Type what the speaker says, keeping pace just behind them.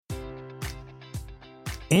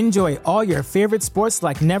Enjoy all your favorite sports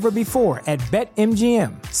like never before at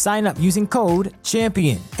BetMGM. Sign up using code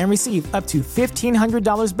CHAMPION and receive up to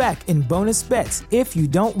 $1,500 back in bonus bets if you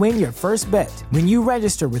don't win your first bet. When you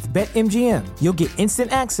register with BetMGM, you'll get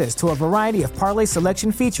instant access to a variety of parlay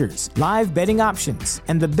selection features, live betting options,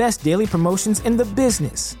 and the best daily promotions in the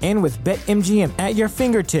business. And with BetMGM at your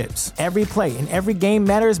fingertips, every play and every game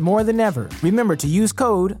matters more than ever. Remember to use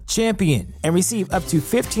code CHAMPION and receive up to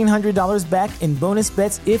 $1,500 back in bonus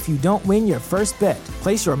bets if you don't win your first bet.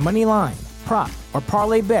 Place your money line, prop, or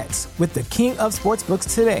parlay bets with the king of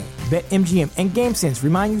sportsbooks today. BetMGM and GameSense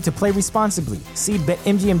remind you to play responsibly. See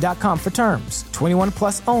BetMGM.com for terms. 21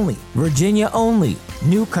 plus only. Virginia only.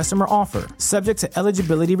 New customer offer. Subject to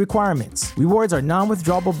eligibility requirements. Rewards are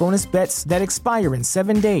non-withdrawable bonus bets that expire in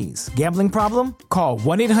 7 days. Gambling problem? Call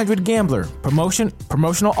 1-800-GAMBLER.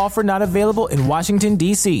 Promotional offer not available in Washington,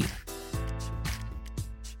 D.C.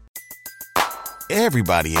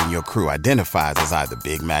 Everybody in your crew identifies as either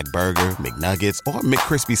Big Mac Burger, McNuggets, or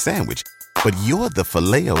McCrispy Sandwich. But you're the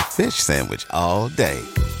Filet-O-Fish Sandwich all day.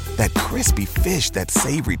 That crispy fish, that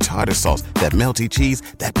savory tartar sauce, that melty cheese,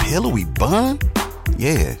 that pillowy bun.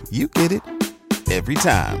 Yeah, you get it. Every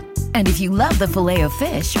time. And if you love the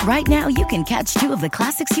Filet-O-Fish, right now you can catch two of the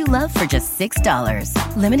classics you love for just $6.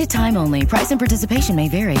 Limited time only. Price and participation may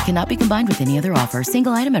vary. Cannot be combined with any other offer.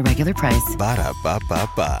 Single item at regular price.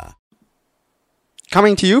 Ba-da-ba-ba-ba.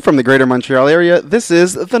 Coming to you from the Greater Montreal area, this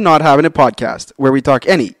is the Not Having It podcast, where we talk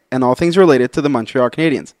any and all things related to the Montreal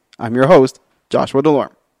Canadiens. I'm your host, Joshua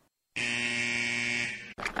Delorme.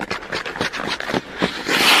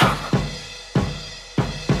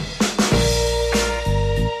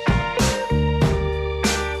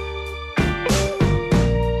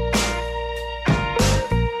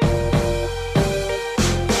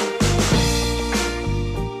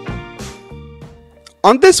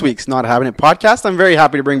 On this week's Not Having It podcast, I'm very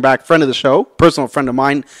happy to bring back friend of the show, personal friend of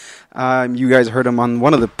mine. You guys heard him on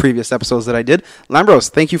one of the previous episodes that I did. Lambros,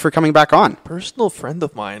 thank you for coming back on. Personal friend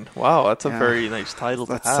of mine. Wow, that's a very nice title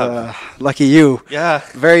to have. Lucky you. Yeah.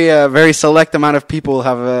 Very select amount of people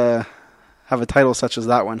have a title such as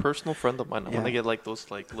that one. Personal friend of mine. I'm going to get like those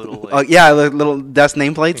like little... little desk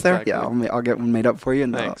nameplates exactly. there. Yeah, I'll get one made up for you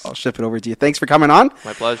and I'll ship it over to you. Thanks for coming on.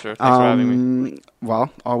 My pleasure. Thanks for having me.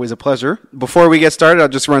 Well, always a pleasure. Before we get started, I'll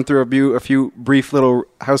just run through a few brief little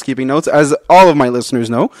housekeeping notes. As all of my listeners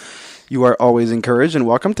know, you are always encouraged and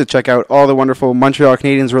welcome to check out all the wonderful Montreal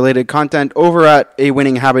Canadiens related content over at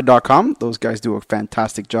awinninghabit.com. Those guys do a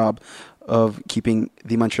fantastic job of keeping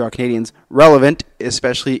the Montreal Canadiens relevant,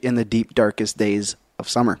 especially in the deep, darkest days of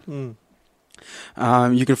summer.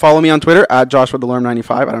 You can follow me on Twitter at Joshua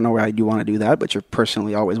Delorme95. I don't know why you want to do that, but you're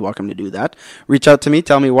personally always welcome to do that. Reach out to me.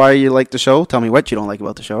 Tell me why you like the show. Tell me what you don't like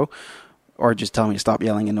about the show. Or just tell me to stop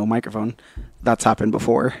yelling in no microphone. That's happened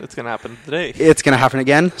before. It's going to happen today. It's going to happen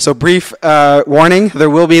again. So brief warning, there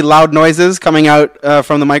will be loud noises coming out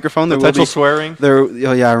from the microphone. There Potential will be swearing.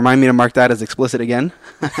 Remind me to mark that as explicit again.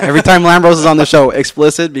 Every time Lambros is on the show,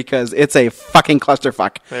 explicit, because it's a fucking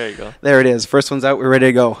clusterfuck. There you go. There it is. First one's out. We're ready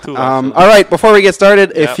to go. All right, before we get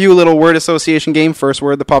started, a few little word association game. First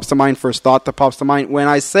word that pops to mind, first thought that pops to mind when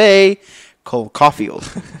I say Cole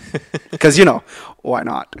Caulfield. Because, why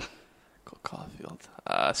not? Cole Caulfield.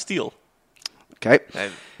 Steele. Okay.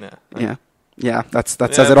 Yeah. That says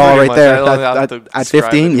it pretty all right much. there. At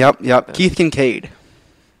 15, yep. Yeah. Keith Kincaid.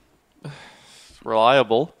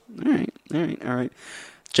 Reliable. All right.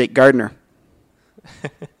 Jake Gardner.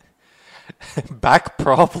 Back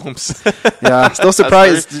problems. Yeah, still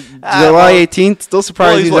surprised. July 18th, still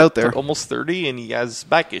surprised he's out there. Almost 30, and he has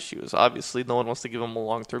back issues. Obviously, no one wants to give him a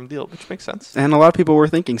long-term deal, which makes sense. And a lot of people were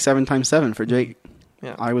thinking 7x7 for Jake.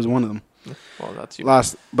 Yeah. I was one of them. Well, that's you.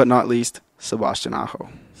 Last but not least, Sebastian Aho.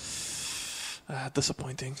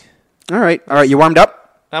 Disappointing. All right. You warmed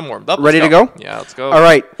up? I'm warmed up. Ready to go? Yeah, let's go. All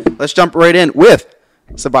right. Let's jump right in with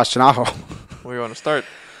Sebastian Aho. Where do you want to start?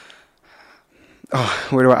 Oh,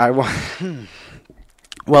 where do I want?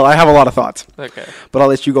 Well, I have a lot of thoughts. Okay. But I'll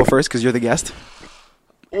let you go first because you're the guest.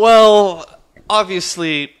 Well,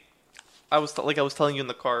 obviously, I was telling you in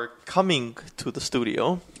the car, coming to the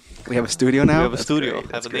studio. We have a studio now? We have a studio.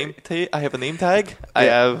 I have a name tag.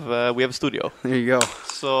 Yeah. We have a studio. There you go.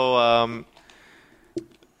 So,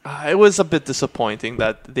 it was a bit disappointing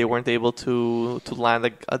that they weren't able to land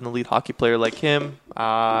an elite hockey player like him.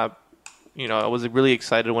 I was really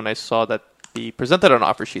excited when I saw that he presented an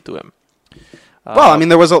offer sheet to him. Well, I mean,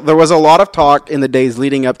 there was a lot of talk in the days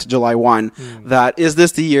leading up to July 1 that is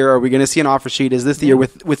this the year? Are we going to see an offer sheet? Is this the year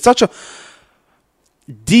with such a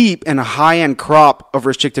deep and high-end crop of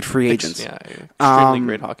restricted free agents? Yeah, extremely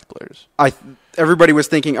great hockey players. everybody was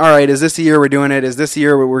thinking, all right, is this the year we're doing it? Is this the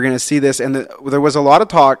year where we're going to see this? And there was a lot of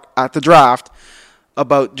talk at the draft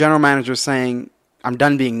about general managers saying, I'm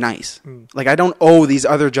done being nice. Like, I don't owe these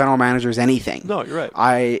other general managers anything. No, you're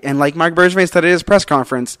right. And like Mark Bergevin said at his press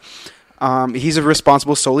conference, he's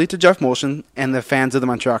responsible solely to Jeff Molson and the fans of the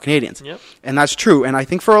Montreal Canadiens. Yep. And that's true. And I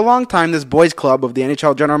think for a long time, this boys club of the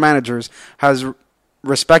NHL general managers has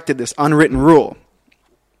respected this unwritten rule.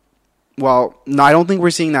 Well, no, I don't think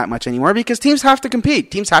we're seeing that much anymore because teams have to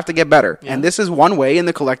compete. Teams have to get better. Yeah. And this is one way in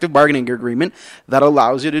the collective bargaining agreement that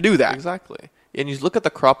allows you to do that. Exactly. And you look at the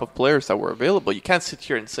crop of players that were available. You can't sit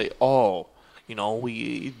here and say,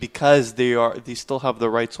 because they still have the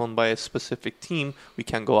rights owned by a specific team, we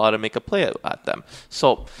can't go out and make a play at them.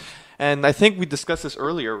 So, and I think we discussed this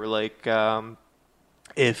earlier. We're like,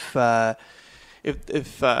 if the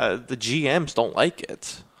GMs don't like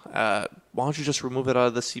it, why don't you just remove it out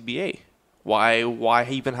of the CBA? Why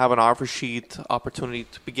even have an offer sheet opportunity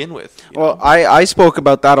to begin with? Well, I spoke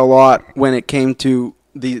about that a lot when it came to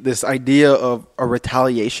this idea of a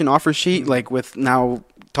retaliation offer sheet, like with now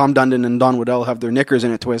Tom Dundon and Don Waddell have their knickers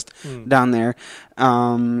in a twist down there.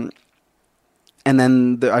 And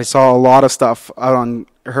then I saw a lot of stuff out on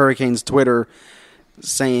Hurricanes Twitter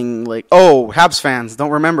saying like, "Oh, Habs fans, don't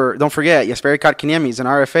forget, Jesperi Kotkaniemi's an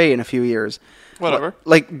RFA in a few years." Whatever.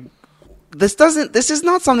 Like, this is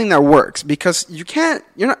not something that works because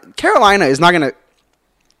Carolina is not going to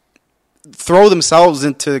throw themselves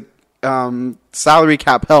into salary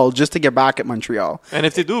cap hell just to get back at Montreal. And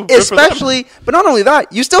if they do, especially, but not only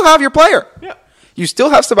that, you still have your player. Yeah. You still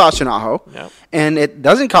have Sebastian Aho. Yeah. And it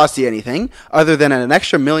doesn't cost you anything other than an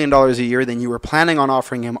extra $1 million a year than you were planning on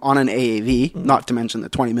offering him on an AAV, not to mention the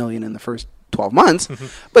 $20 million in the first 12 months.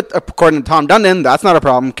 But according to Tom Dundon, that's not a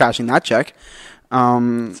problem cashing that check.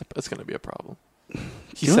 It's going to be a problem.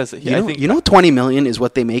 He says that. $20 million is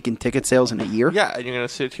what they make in ticket sales in a year. Yeah, and you're going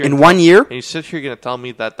to sit here in 1 year. And you sit here, you're going to tell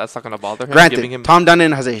me that that's not going to bother him. Granted, Tom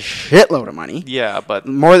Dundon has a shitload of money. Yeah, but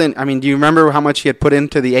more than do you remember how much he had put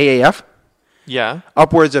into the AAF? Yeah,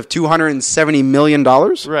 upwards of $270 million.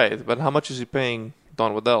 Right, but how much is he paying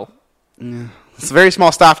Don Waddell? It's a very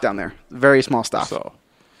small staff down there. Very small staff. So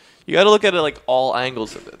you got to look at it like all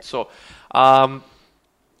angles of it. So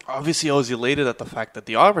obviously, I was elated at the fact that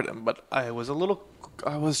they offered him, but I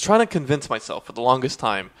was trying to convince myself for the longest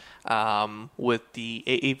time with the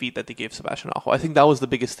AAV that they gave Sebastian Aho. I think that was the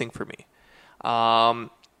biggest thing for me.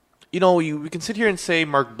 We can sit here and say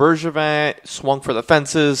Mark Bergevin swung for the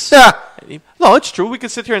fences. Yeah. No, it's true. We can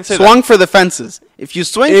sit here and say swung for the fences. If you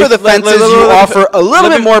swing for the fences, you offer a little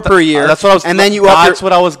bit more per year. That's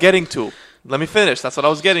what I was getting to. Let me finish. That's what I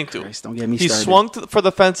was getting to. Christ, don't get me started. He swung for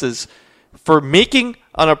the fences for making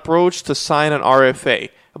an approach to sign an RFA,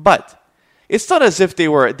 but it's not as if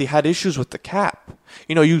they had issues with the cap.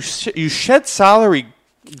 You shed salary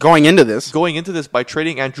going into this by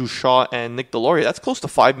trading Andrew Shaw and Nick Deslauriers. That's close to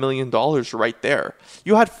 $5 million right there.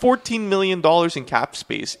 You had $14 million in cap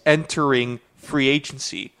space entering free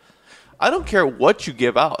agency. I don't care what you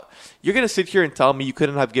give out. You're going to sit here and tell me you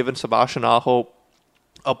couldn't have given Sebastian Aho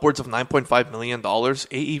upwards of $9.5 million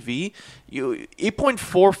AEV.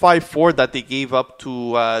 8.454 that they gave up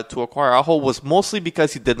to acquire Aho was mostly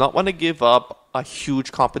because he did not want to give up a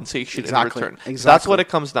huge compensation in return. Exactly. That's what it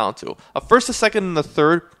comes down to. A first, a second, and a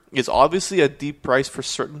third is obviously a deep price for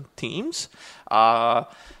certain teams.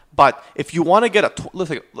 But if you want to get let's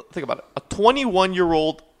think about it, a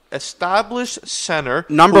 21-year-old established center,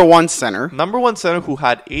 number one center who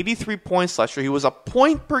had 83 points last year. He was a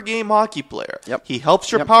point-per-game hockey player. Yep. He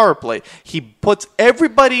helps your power play. He puts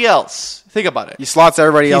everybody else. Think about it. He slots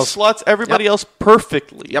everybody else. He slots everybody else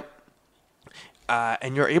perfectly. Yep.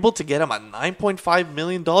 And you're able to get him at $9.5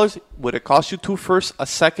 million. Would it cost you 2 firsts, a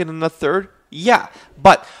second, and a third? Yeah.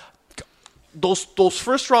 But those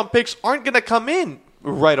first-round picks aren't going to come in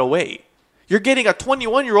right away. You're getting a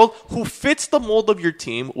 21-year-old who fits the mold of your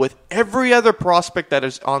team with every other prospect that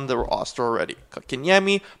is on the roster already.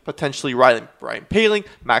 Kotkaniemi, potentially Ryan Poehling,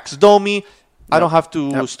 Max Domi. Yep. I don't have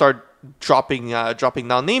to start dropping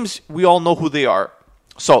down names. We all know who they are.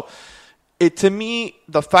 So, to me,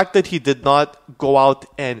 the fact that he did not go out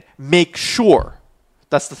and make sure,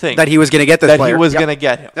 that's the thing. That he was going to get this player. That he was going to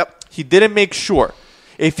get him. Yep. He didn't make sure.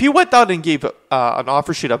 If he went out and gave an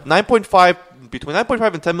offer sheet of between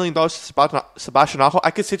 $9.5 and $10 million to Sebastian Aho,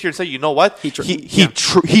 I could sit here and say, you know what? He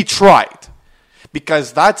tried.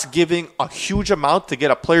 Because that's giving a huge amount to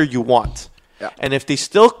get a player you want. Yeah. And if they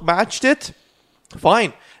still matched it,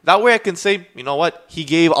 fine. That way I can say, you know what? He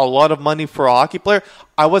gave a lot of money for a hockey player.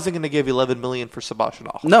 I wasn't going to give 11 million for Sebastian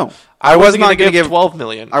Aho. No. I wasn't going to give 12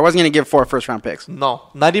 million. I wasn't going to give 4 first-round picks. No,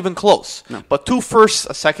 not even close. No. But 2 firsts,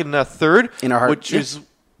 a second, and a third, In a heart- which is,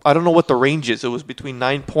 I don't know what the range is. It was between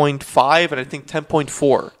 9.5 and I think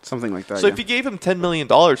 10.4. Something like that, So if you gave him $10 million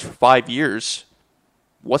for 5 years,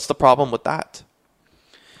 what's the problem with that?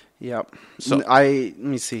 Yep. So- let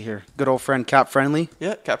me see here. Good old friend Cap Friendly.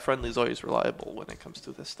 Yeah, Cap Friendly is always reliable when it comes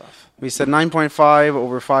to this stuff. We said 9.5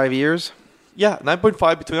 over 5 years. Yeah,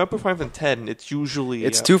 9.5, between 9.5 and 10, it's usually...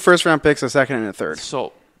 It's 2 first-round picks, a second and a third.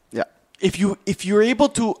 So Yeah. if you're able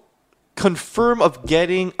to confirm of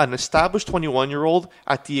getting an established 21-year-old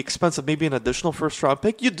at the expense of maybe an additional first-round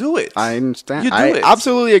pick, you do it. I understand. You do I it.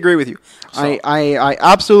 absolutely agree with you. So- I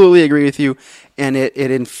absolutely agree with you, and it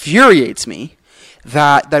infuriates me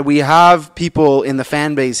that we have people in the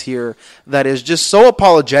fan base here that is just so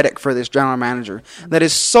apologetic for this general manager, that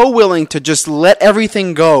is so willing to just let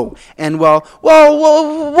everything go, and we'll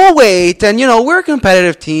wait, and we're a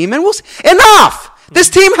competitive team, and enough. This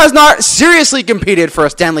team has not seriously competed for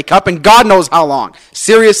a Stanley Cup in God knows how long.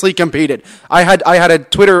 Seriously competed. I had a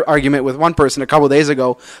Twitter argument with one person a couple of days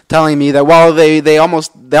ago telling me that they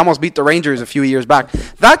almost beat the Rangers a few years back.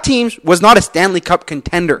 That team was not a Stanley Cup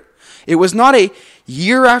contender. It was not a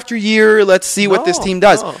year after year, let's see what this team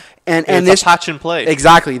does. No. And It's this a patch and play.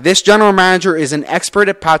 Exactly. This general manager is an expert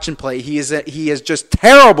at patch and play. He is just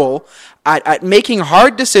terrible at making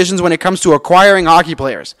hard decisions when it comes to acquiring hockey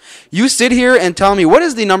players. You sit here and tell me, what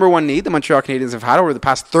is the number one need the Montreal Canadiens have had over the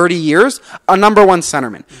past 30 years? A number one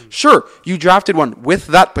centerman. Sure, you drafted one with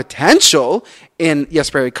that potential in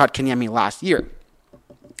Jesperi Kotkaniemi last year.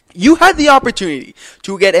 You had the opportunity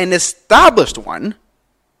to get an established one,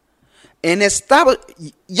 an established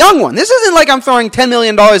young one. This isn't like I'm throwing $10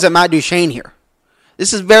 million at Matt Duchene here.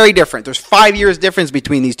 This is very different. There's 5 years difference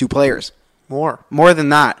between these two players. More Than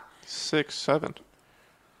that. 6, 7.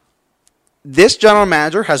 This general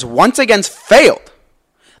manager has once again failed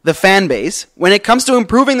the fan base when it comes to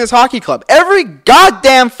improving this hockey club. Every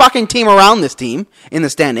goddamn fucking team around this team in the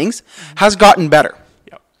standings has gotten better.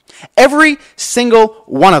 Yep. Every single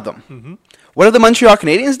one of them. Mm-hmm. What have the Montreal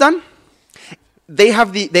Canadiens done? They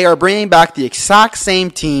are bringing back the exact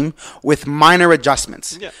same team with minor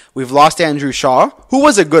adjustments. Yeah. We've lost Andrew Shaw, who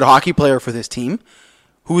was a good hockey player for this team,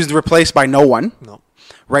 who's replaced by no one. No.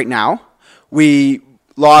 Right now. We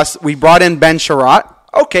brought in Ben Sherratt.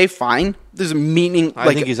 Okay, fine. There's a meaning.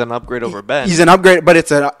 I think he's an upgrade over Ben. He's an upgrade, but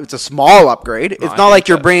it's a small upgrade. It's not like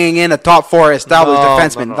you're bringing in a top 4 established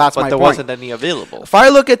defenseman. No. That's but my there point. wasn't any available. If I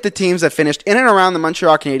look at the teams that finished in and around the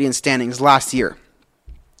Montreal Canadiens standings last year,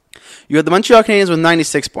 you had the Montreal Canadiens with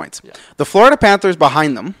 96 points. Yeah. The Florida Panthers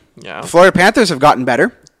behind them. Yeah. The Florida Panthers have gotten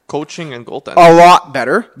better. Coaching and goaltending. A lot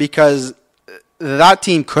better because that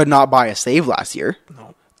team could not buy a save last year.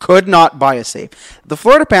 No. Could not buy a save. The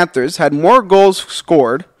Florida Panthers had more goals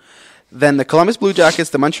scored than the Columbus Blue Jackets,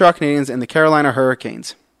 the Montreal Canadiens, and the Carolina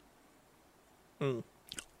Hurricanes.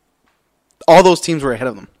 All those teams were ahead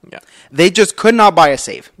of them. Yeah. They just could not buy a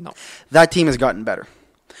save. No. That team has gotten better.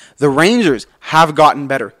 The Rangers have gotten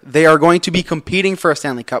better. They are going to be competing for a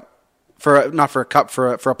Stanley Cup, for a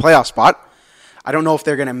playoff spot. I don't know if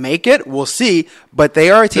they're going to make it. We'll see. But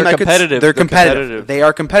they are a team. They're competitive. They're competitive. They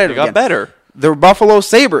are competitive. They got better. The Buffalo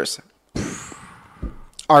Sabres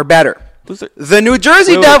are better. The New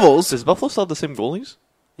Jersey Devils. Does Buffalo still have the same goalies?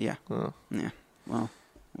 Yeah. Yeah. Well,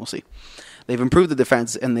 we'll see. They've improved the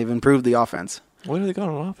defense and they've improved the offense. What do they got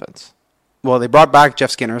on offense? Well, they brought back Jeff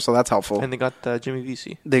Skinner, so that's helpful. And they got Jimmy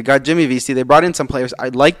Vesey. They got Jimmy Vesey. They brought in some players. I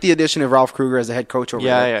like the addition of Ralph Kruger as the head coach over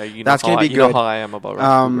there. Yeah. That's going to be good. You know how I am about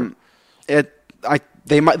Ralph Kruger.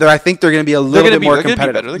 I think they're going to be a little bit more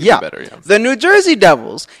competitive. They're gonna be better, yeah. The New Jersey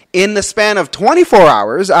Devils, in the span of 24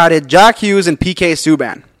 hours, added Jack Hughes and PK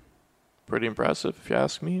Subban. Pretty impressive, if you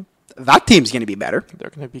ask me. That team's going to be better. They're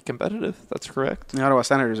going to be competitive. That's correct. The Ottawa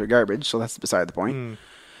Senators are garbage, so that's beside the point. And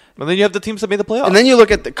then you have the teams that made the playoffs. And then you look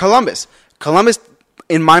at Columbus. Columbus,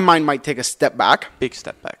 in my mind, might take a step back. Big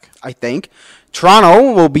step back. I think.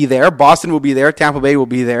 Toronto will be there. Boston will be there. Tampa Bay will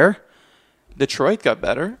be there. Detroit got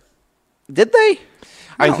better. Did they?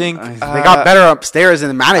 I think they got better upstairs in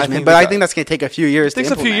the management, but I think that's going to take a few years. It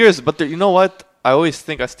takes a few years, but you know what? I always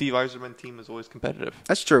think a Steve Yzerman team is always competitive.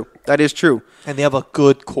 That's true. That is true. And they have a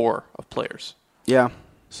good core of players. Yeah.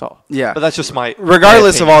 So yeah, but that's just my.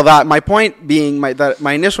 Regardless of all that, my point being,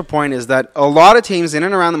 my initial point is that a lot of teams in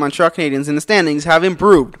and around the Montreal Canadiens in the standings have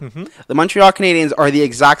improved. Mm-hmm. The Montreal Canadiens are the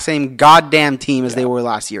exact same goddamn team as they were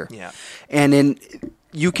last year. Yeah, and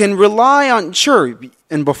you can rely on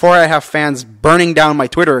And before I have fans burning down my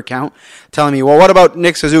Twitter account, telling me, well, what about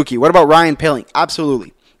Nick Suzuki? What about Ryan Poehling?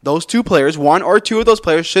 Absolutely. Those two players, one or two of those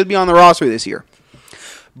players, should be on the roster this year.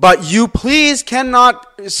 But you please cannot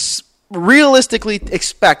realistically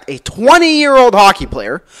expect a 20-year-old hockey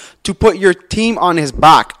player to put your team on his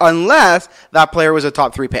back unless that player was a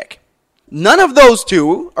top 3 pick. None of those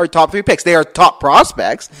two are top 3 picks. They are top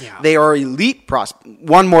prospects. Yeah. They are elite prospects.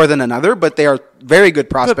 One more than another, but they are very good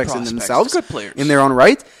prospects in themselves. Good players. In their own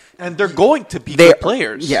right. And they're going to be good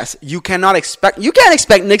players. Yes. You can't expect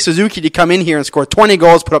Nick Suzuki to come in here and score 20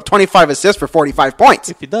 goals, put up 25 assists for 45 points.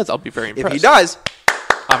 If he does, I'll be very impressed. If he does,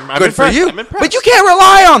 I'm good impressed. for you. I'm impressed. But you can't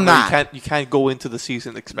rely on that. You can't go into the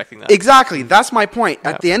season expecting that. Exactly. That's my point.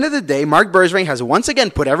 Yeah. At the end of the day, Marc Bergevin has once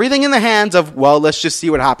again put everything in the hands of, well, let's just see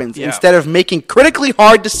what happens. Yeah. Instead of making critically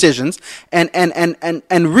hard decisions and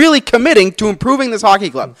really committing to improving this hockey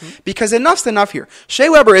club. Mm-hmm. Because enough's enough here. Shea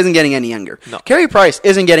Weber isn't getting any younger. No. Carey Price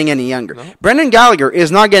isn't getting any younger. No. Brendan Gallagher is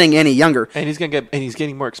not getting any younger. And he's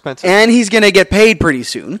getting more expensive. And he's going to get paid pretty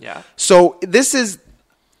soon. Yeah. So this is...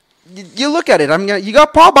 You look at it. I mean, you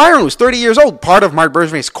got Paul Byron, who's 30 years old, part of Marc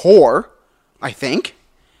Bergevin's core, I think.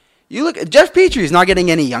 You look at Jeff Petrie, is not getting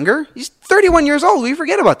any younger. He's 31 years old. We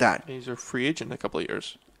forget about that. He's a free agent in a couple of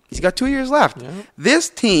years. He's got 2 years left. Yeah. This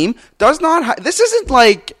team does not. This isn't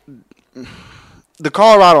like the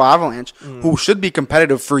Colorado Avalanche, who should be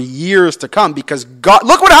competitive for years to come. Because God,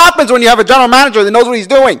 look what happens when you have a general manager that knows what he's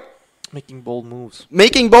doing. Making bold moves.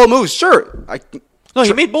 Sure. No,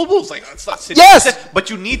 he made bold moves. Like, that's not yes, but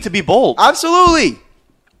you need to be bold. Absolutely.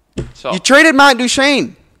 So you traded Matt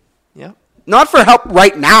Duchene. Yeah. Not for help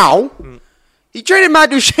right now. He traded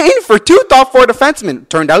Matt Duchene for 2 top 4 defensemen.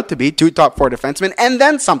 Turned out to be 2 top 4 defensemen, and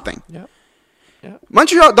then something. Yeah. Yeah.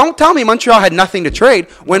 Montreal. Don't tell me Montreal had nothing to trade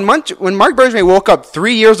when Marc Bergevin woke up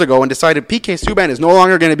 3 years ago and decided PK Subban is no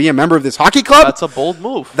longer going to be a member of this hockey club. That's a bold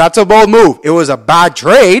move. It was a bad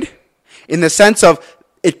trade in the sense of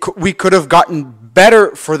we could have gotten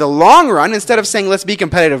better for the long run instead of saying let's be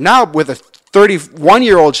competitive now with a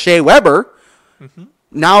 31-year-old Shea Weber,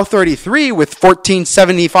 now 33 with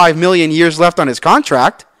 $14.75 million years left on his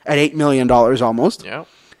contract at $8 million almost. Yeah.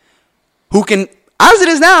 Who can, as it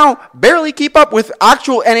is now, barely keep up with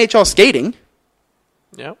actual NHL skating.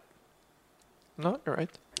 Yeah. No, you're right.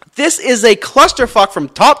 This is a clusterfuck from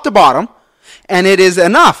top to bottom. And it is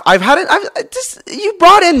enough. You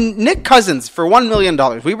brought in Nick Cousins for $1 million.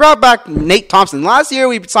 We brought back Nate Thompson. Last year,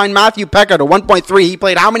 we signed Matthew Pekka to 1.3. He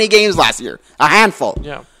played how many games last year? A handful.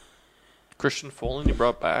 Yeah. Christian Folin, you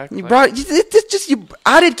brought back. You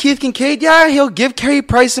added Keith Kincaid. Yeah, he'll give Carey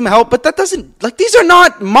Price some help, but that doesn't, these are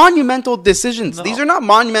not monumental decisions. No. These are not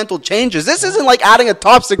monumental changes. This isn't like adding a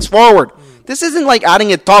top 6 forward. This isn't like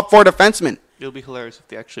adding a top 4 defenseman. It'll be hilarious if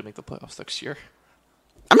they actually make the playoffs next year.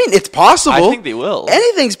 I mean, it's possible. I think they will.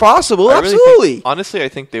 Anything's possible. Absolutely. Really honestly, I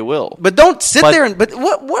think they will. But don't sit there and. But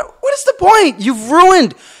what is the point? You've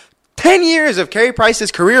ruined 10 years of Carey Price's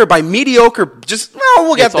career by mediocre.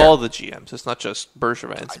 We'll get there. It's all the GMs. It's not just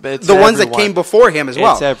Bergevin. It's the ones that came before him as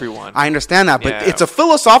well. It's everyone. I understand that, but it's a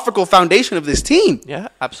philosophical foundation of this team. Yeah,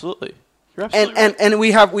 absolutely. You're absolutely right. And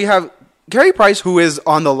we have Carey Price, who is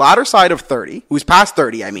on the latter side of 30, who's past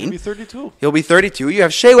 30, I mean. He'll be 32. He'll be 32. You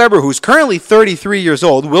have Shea Weber, who's currently 33 years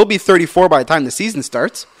old, will be 34 by the time the season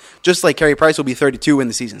starts, just like Carey Price will be 32 when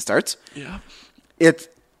the season starts. Yeah.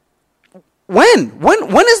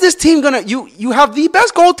 When is this team going to... You have the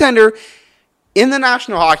best goaltender in the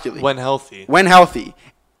National Hockey League. When healthy.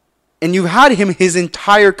 And you've had him his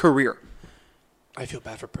entire career. I feel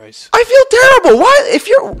bad for Price. I feel terrible.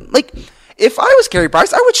 Why? If I was Carey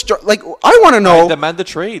Price, I would I want to know. I demand the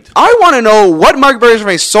trade. I want to know what Marc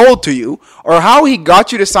Bergevin sold to you, or how he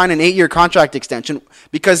got you to sign an 8-year contract extension.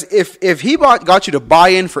 Because if he got you to buy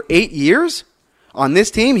in for 8 years on this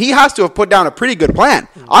team, he has to have put down a pretty good plan.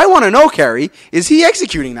 I want to know, Carey, is he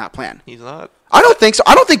executing that plan? He's not. I don't think so.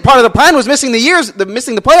 I don't think part of the plan was missing the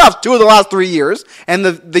playoffs 2 of the last 3 years, and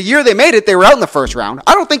the year they made it, they were out in the first round.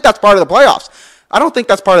 I don't think that's part of the playoffs. I don't think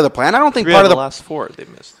that's part of the plan. I don't think part of the last 4 they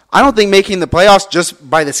missed. I don't think making the playoffs just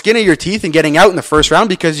by the skin of your teeth and getting out in the first round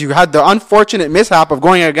because you had the unfortunate mishap of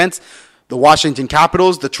going against the Washington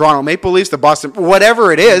Capitals, the Toronto Maple Leafs, the Boston,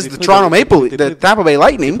 whatever it is, the Tampa Bay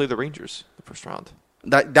Lightning. They play the Rangers the first round.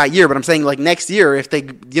 That year, but I'm saying next year if they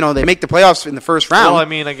make the playoffs in the first round. Well, I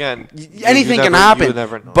mean, again, anything can happen. You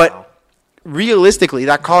never know but now. Realistically,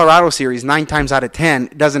 that Colorado series 9 times out of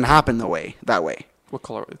 10 doesn't happen that way. What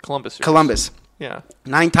Colorado? Columbus series. Columbus. Yeah.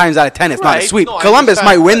 9 times out of 10, it's not a sweep. No, Columbus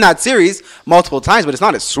might win that series multiple times, but it's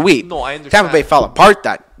not a sweep. No, I understand. Tampa Bay fell apart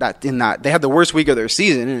in that. They had the worst week of their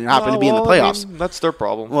season and it happened to be in the playoffs. I mean, that's their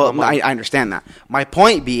problem. Well, I understand that. My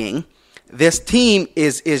point being, this team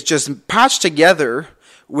is just patched together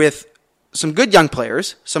with some good young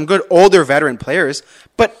players, some good older veteran players,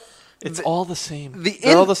 but It's all the same. the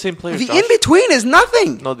They're all the same players. The Josh. in between is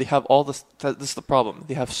nothing. No, they have all this. This is the problem.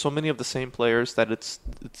 They have so many of the same players that it's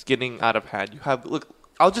getting out of hand. You have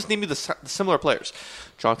I'll just name you the similar players: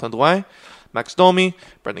 Jonathan Drouin, Max Domi,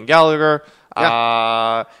 Brendan Gallagher,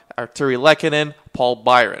 Arturi Lehkonen, Paul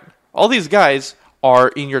Byron. All these guys are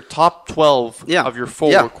in your top 12 of your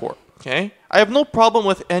forward core. Okay, I have no problem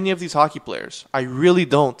with any of these hockey players. I really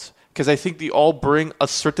don't. Because I think they all bring a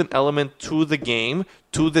certain element to the game,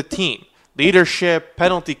 to the team. Leadership,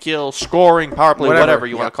 penalty kill, scoring, power play, whatever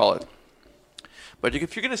you want to call it. But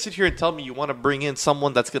if you're going to sit here and tell me you want to bring in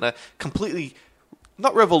someone that's going to completely,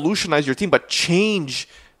 not revolutionize your team, but change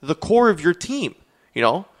the core of your team,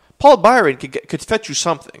 Paul Byron could fetch you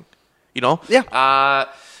something, Yeah.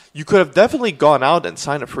 You could have definitely gone out and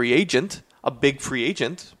signed a free agent, a big free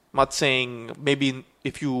agent. I'm not saying maybe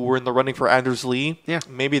if you were in the running for Anders Lee,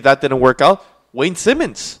 maybe that didn't work out. Wayne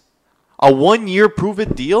Simmons, a 1-year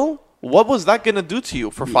prove-it deal? What was that going to do to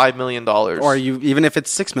you for $5 million? Or even if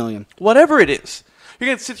it's $6 million. Whatever it is. You're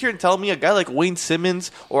going to sit here and tell me a guy like Wayne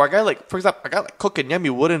Simmons or a guy like, for example, a guy like Kotkaniemi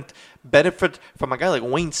wouldn't benefit from a guy like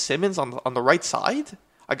Wayne Simmons on the right side?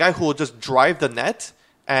 A guy who will just drive the net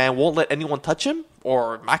and won't let anyone touch him?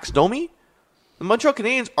 Or Max Domi? The Montreal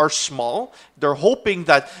Canadiens are small. They're hoping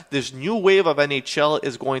that this new wave of NHL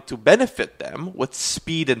is going to benefit them with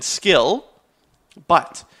speed and skill.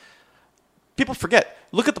 But people forget.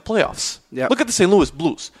 Look at the playoffs. Yep. Look at the St. Louis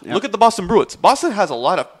Blues. Yep. Look at the Boston Bruins. Boston has a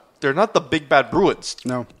lot of... They're not the big bad Bruins.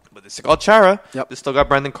 No. But they still got Chara. Yep. They still got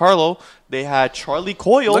Brandon Carlo. They had Charlie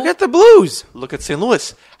Coyle. Look at the Blues. Look at St.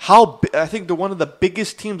 Louis. I think they're one of the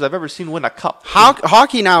biggest teams I've ever seen win a cup.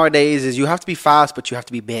 Hockey nowadays is you have to be fast, but you have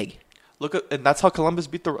to be big. And that's how Columbus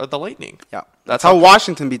beat the Lightning. Yeah, that's how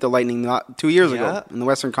Washington beat the Lightning 2 years ago in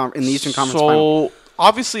the Eastern Conference Final. So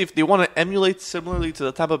obviously, if they want to emulate similarly to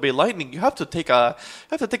the Tampa Bay Lightning, you have to take a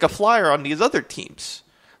flyer on these other teams.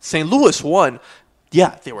 St. Louis won.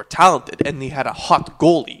 Yeah, they were talented and they had a hot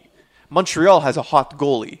goalie. Montreal has a hot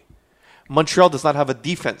goalie. Montreal does not have a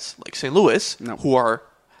defense like St. Louis, who are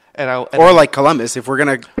or like Columbus. If we're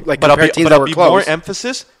gonna compare teams that were close, more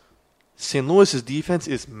emphasis. St. Louis's defense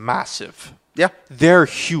is massive. Yeah. They're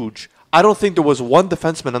huge. I don't think there was one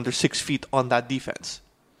defenseman under 6 feet on that defense.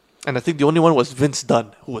 And I think the only one was Vince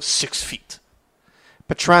Dunn, who was 6 feet.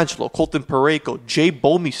 Pietrangelo, Colton Parayko, Jay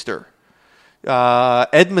Bouwmeester,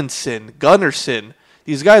 Edmondson, Gunnarsson.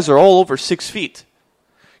 These guys are all over 6 feet.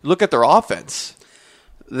 You look at their offense.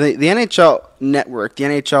 The NHL Network, the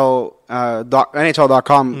NHL.com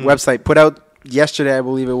website put out yesterday, I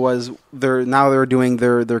believe it was. They're doing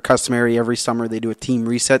their customary every summer. They do a team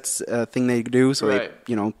resets thing they do. So they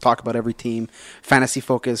talk about every team, fantasy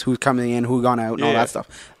focus, who's coming in, who's gone out, and all that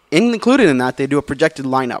stuff. Included in that, they do a projected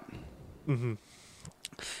lineup. Mm-hmm.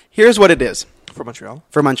 Here's what it is for Montreal.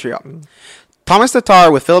 Mm-hmm. Thomas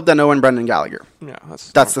Tatar with Philip Danault and Brendan Gallagher. Yeah,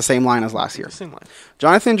 that's the same line as last year. Same line.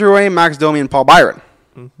 Jonathan Drouin, Max Domi, and Paul Byron.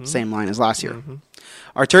 Mm-hmm. Same line as last year. Mm-hmm.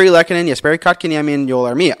 Arturi Lehkonen, Jesperi Kotkaniemi, and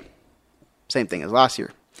Joel Armia. Same thing as last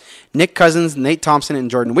year. Nick Cousins, Nate Thompson,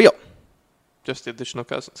 and Jordan Wheel. Just the addition of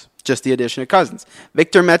Cousins.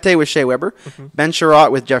 Victor Mete with Shea Weber. Mm-hmm. Ben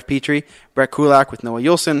Sherratt with Jeff Petrie. Brett Kulak with Noah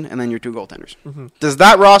Juulsen. And then your two goaltenders. Mm-hmm. Does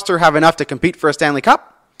that roster have enough to compete for a Stanley Cup?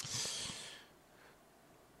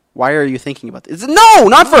 Why are you thinking about this? No,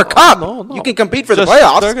 not for a cup. No. You can compete for the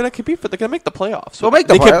playoffs. They're going to compete for. They're going to make the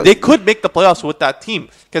playoffs. They could make the playoffs with that team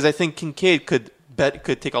because I think Kincaid could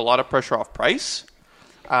take a lot of pressure off Price.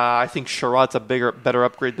 I think Sherratt's a better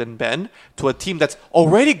upgrade than Ben to a team that's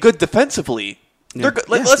already good defensively. Yeah. They're good.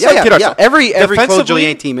 Let's not kid ourselves. Every Claude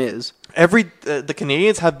Julien team is. The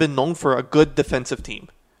Canadians have been known for a good defensive team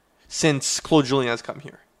since Claude Julien has come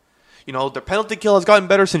here. Their penalty kill has gotten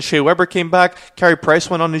better since Shea Weber came back. Carey Price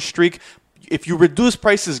went on his streak. If you reduce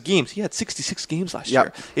Price's games, he had 66 games last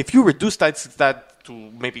year. If you reduce that to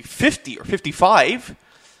maybe 50 or 55,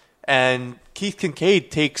 and Keith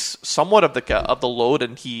Kincaid takes somewhat of the load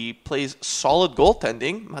and he plays solid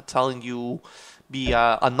goaltending, I'm not telling you be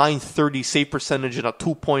a 930 save percentage and a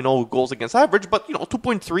 2.0 goals against average, but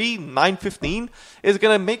 2.3, 915 is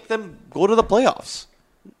going to make them go to the playoffs.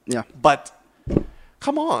 Yeah. But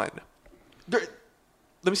come on. Let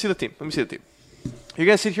me see the team. You're going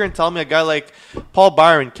to sit here and tell me a guy like Paul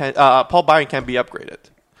Byron can't be upgraded.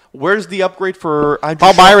 Where's the upgrade for Andrew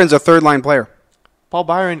Paul Byron's a third-line player. Paul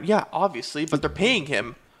Byron, yeah, obviously, but they're paying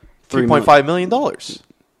him $3.5 million.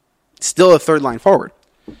 Still a third-line forward.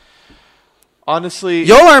 Honestly...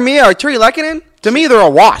 Joel Armia, Arturi Lehkonen, to me, they're a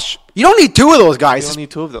wash. You don't need two of those You guys. don't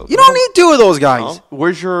need two of those. You don't need two of those guys. No.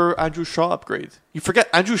 Where's your Andrew Shaw upgrade? You forget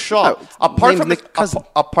Andrew Shaw. Name's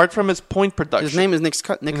Apart from his point production, His name is Nick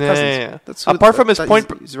Cousins. Yeah. That's Apart from his point,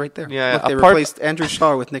 he's right there. Yeah, Look, they apart- replaced Andrew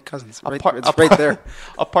Shaw with Nick Cousins. Right, apart, it's apart- right there.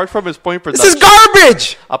 Apart from his point This production, is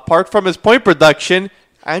garbage. apart from his point production,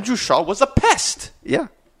 Andrew Shaw was a pest. Yeah,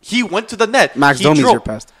 He went to the net. Max He Domi's drove. your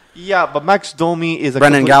pest. Yeah, but Max Domi is a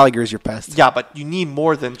Brendan complete- Gallagher's your pest. Yeah, but you need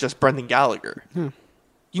more than just Brendan Gallagher.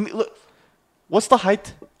 You need, look, what's the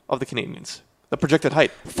height of the Canadians? The projected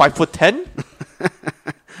height? 5'10"?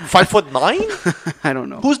 5'9"? I don't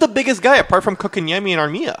know. Who's the biggest guy apart from Kotkaniemi and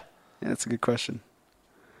Armia? Yeah, that's a good question.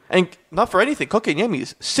 And not for anything, Kotkaniemi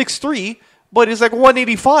is 6'3", but he's like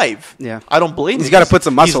 185. Yeah. I don't blame him. He's gotta put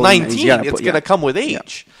some muscle in He's there. 19. He's gotta It's put- going to yeah. come with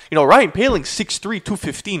age. You know, Ryan Paling's 6'3",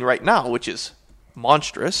 215 right now, which is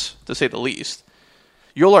monstrous, to say the least.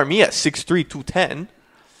 Yoel Armia, 6'3", 210.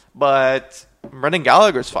 But Brendan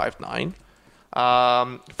Gallagher's 5'9".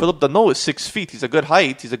 Philip Deneau is 6 feet. He's a good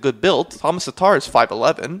height. He's a good build. Thomas Tatar is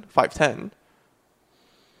 5'11", 5'10".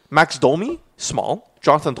 Max Domi, small.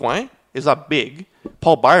 Jonathan Drouin is not big.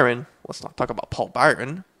 Paul Byron, let's not talk about Paul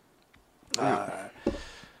Byron.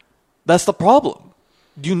 That's the problem.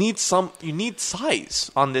 You need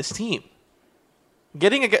size on this team.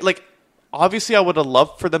 Getting obviously, I would have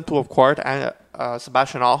loved for them to have acquired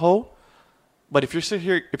Sebastian Aho. But if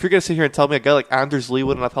you're gonna sit here and tell me a guy like Anders Lee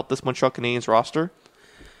wouldn't have helped this Montreal Canadiens roster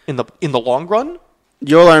in the long run,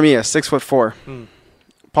 Yoel Armia, 6'4".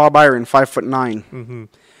 Paul Byron, 5'9".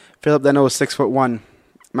 Philip Deneau, 6'1".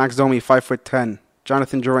 Max Domi, 5'10".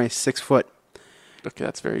 Jonathan Drouin, 6 foot. okay,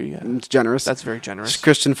 that's very It's generous. that's very generous.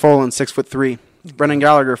 Christian Folan, 6'3". Brendan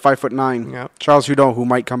Gallagher, 5'9". Yeah. Charles Hudon, who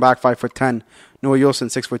might come back, 5'10". Noah Yolson,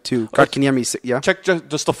 6'2". Kotkaniemi, yeah. Check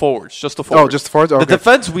just the forwards. Just the forwards. just the forwards? Okay. The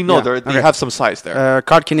defense, we know Yeah, they okay. have some size there.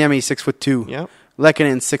 Kotkaniemi, 6'2". Yeah.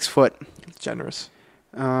 Lehkonen, 6 foot. It's generous.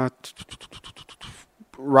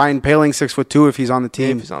 Ryan Paling, 6'2" if he's on the If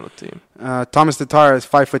team. he's on the team. Thomas Tatar is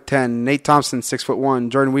 5'10". Nate Thompson, 6'1".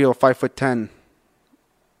 Jordan Wheel, 5'10".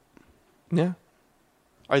 Yeah.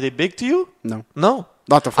 Are they big to you? No. No.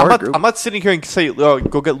 Not the forward group. I'm not sitting here and say, oh,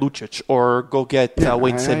 go get Lucic or go get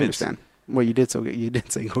Wayne I Simmons. understand. Well, you did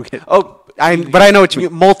say go get. Oh, but I know what you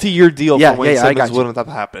mean. Multi-year deal Yeah, for Wayne yeah, I got Simmons you. wouldn't have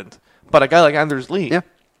happened. But a guy like Anders Lee, Yeah.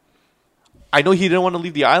 I know he didn't want to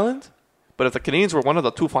leave the island, but if the Canadiens were one of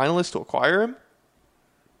the two finalists to acquire him,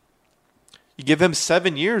 you give him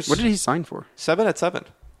 7 years. What did he sign for? 7 at 7.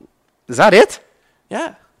 Is that it?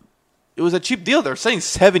 Yeah. It was a cheap deal. They're saying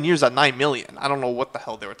 7 years at $9 million. I don't know what the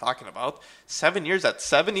hell they were talking about. 7 years at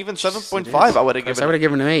 7, even 7.5. I would have I would have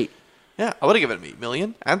given him 8. Yeah, I would have given him $8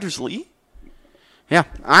 million. Anders Lee. Yeah,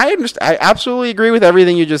 I understand. I absolutely agree with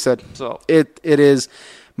everything you just said. So It is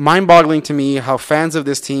mind-boggling to me how fans of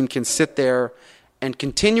this team can sit there and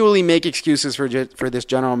continually make excuses for this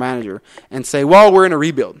general manager and say, "Well, we're in a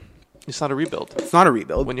rebuild." it's not a rebuild. It's not a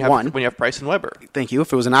rebuild. When you have Price and Weber. Thank you.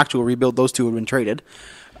 If it was an actual rebuild, those two would have been traded,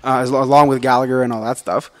 along with Gallagher and all that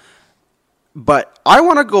stuff. But I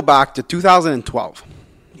want to go back to 2012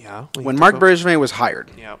 Yeah. when Marc Bergevin was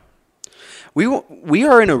hired. Yeah. We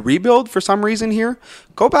are in a rebuild for some reason here.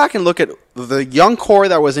 Go back and look at the young core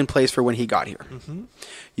that was in place for when he got here. Mm-hmm.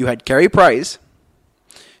 You had Carey Price.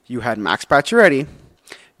 You had Max Pacioretty.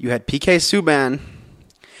 You had PK Subban.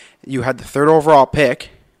 You had the third overall pick,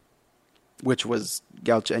 which was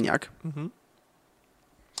Galchenyuk.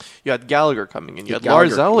 You had Gallagher coming in. You had Gallagher,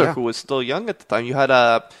 Lars Eller, yeah. who was still young at the time. You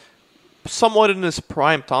had somewhat in his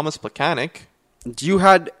prime Thomas Plekanec.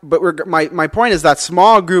 My point is that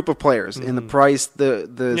small group of players in the Price, the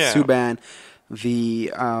Yeah. Subban,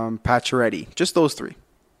 the Pacioretty, just those three.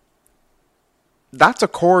 That's a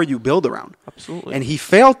core you build around. Absolutely. And he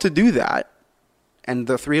failed to do that, and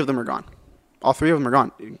the three of them are gone. All three of them are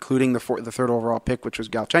gone, including the third overall pick, which was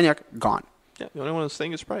Galchenyuk, gone. Yeah, the only one who's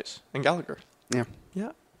staying is Price and Gallagher. Yeah.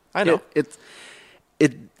 Yeah, I know.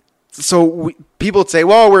 So people would say,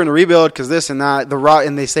 "Well, we're in a rebuild because this and that."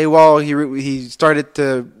 And they say, "Well, he started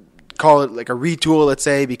to call it like a retool." Let's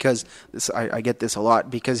say because I get this a lot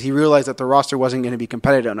because he realized that the roster wasn't going to be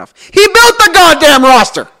competitive enough. He built the goddamn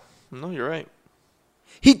roster. No, you're right.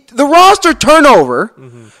 The roster turnover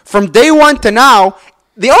from day one to now.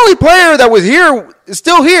 The only player that was here,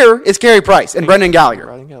 still here, is Carey Price and Brendan Gallagher.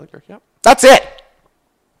 Brendan Gallagher, yep. That's it.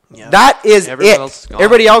 Yeah. That is Everyone it. else is gone.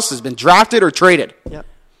 Everybody else has been drafted or traded. Yep.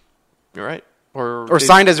 You're right. Or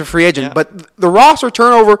signed as a free agent. Yeah. But the roster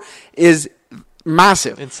turnover is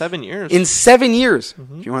massive. in 7 years. In 7 years.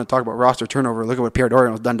 If you want to talk about roster turnover, look at what Pierre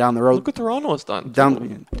Dorion has done down the road. Look what Toronto has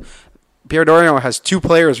done. Pierre Dorion has 3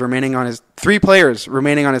 players remaining on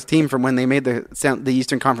his team from when they made the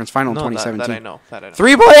Eastern Conference Final in 2017. That I know.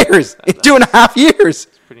 3 players in 2.5 years.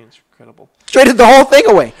 It's pretty incredible. Traded the whole thing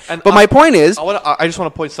away. But my point is, I just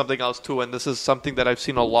want to point something else too, and this is something that I've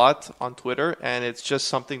seen a lot on Twitter, and it's just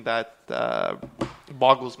something that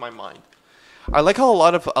boggles my mind. I like how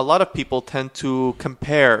a lot of people tend to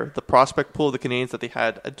compare the prospect pool of the Canadians that they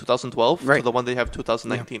had in 2012 to the one they have in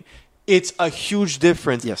 2019. Yeah. It's a huge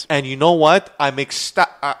difference. Yes. And you know what? I'm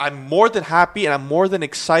more than happy and I'm more than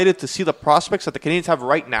excited to see the prospects that the Canadians have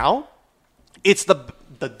right now. It's the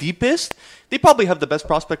deepest. They probably have the best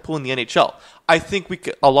prospect pool in the NHL. I think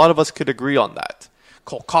a lot of us could agree on that.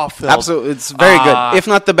 Cole Caulfield. Absolutely. It's very good. If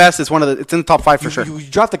not the best, it's in the top 5 for sure. You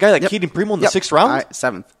draft a guy like Caden Primo in the 6th round?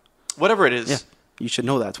 7th. Whatever it is. Yeah. You should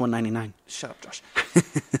know that. It's 199. Shut up, Josh.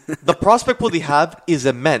 The prospect pool they have is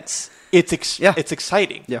immense. It's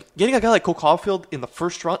exciting. Yeah. Getting a guy like Cole Caulfield in the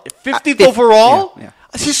 1st round, 50th overall,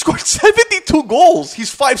 he scored 72 goals.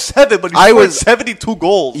 He's 5'7", but he scored 72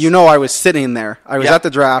 goals. You know, I was sitting there. I was at the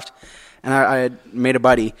draft, and I had made a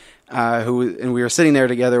buddy and we were sitting there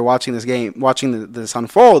together watching this game, watching this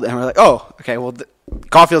unfold, and we're like, oh, okay, well,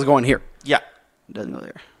 Caulfield's going here. Yeah. Doesn't go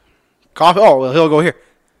there. Well, he'll go here.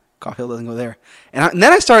 Caulfield doesn't go there. And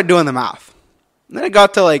then I started doing the math. And then I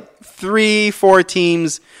got to like 3-4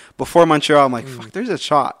 teams before Montreal. I'm like, fuck, there's a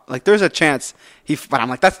shot. Like, there's a chance. But I'm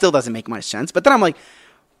like, that still doesn't make much sense. But then I'm like,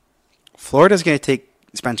 Florida's going to take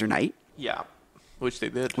Spencer Knight. Yeah, which they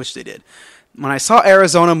did. When I saw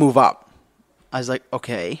Arizona move up, I was like,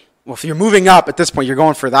 okay. Well, if you're moving up at this point, you're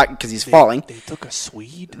going for that because he's falling. They took a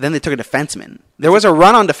Swede. Then they took a defenseman. There was a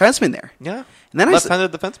run on defenseman there. Yeah. And then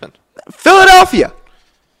left-handed defenseman. Philadelphia.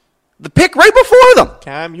 The pick right before them.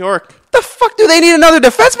 Cam York. The fuck do they need another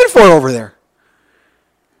defenseman for over there?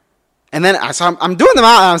 And then I'm doing them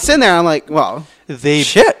out, and I'm sitting there, and I'm like, well,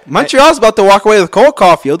 shit. Montreal's about to walk away with Cole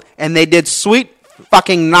Caulfield, and they did sweet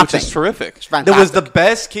fucking nothing. Which is terrific. That was the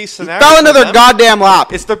best case scenario. Fell into their goddamn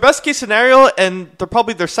lap. It's their best case scenario, and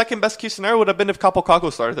probably their second best case scenario would have been if Kaapo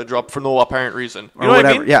Kakko started to drop for no apparent reason. You know what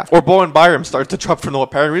I mean? Yeah. Or Bowen Byram started to drop for no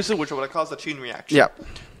apparent reason, which would have caused a chain reaction. Yeah. The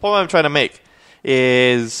point I'm trying to make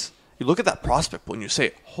is you look at that prospect pool and you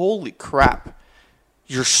say, holy crap.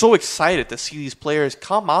 You're so excited to see these players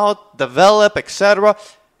come out, develop, etc.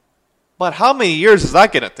 But how many years is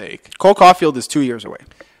that going to take? Cole Caulfield is 2 years away.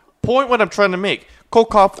 Point what I'm trying to make. Cole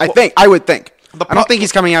Caulfield. I would think. I don't think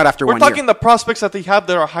he's coming out after 1 year. We're talking the prospects that they have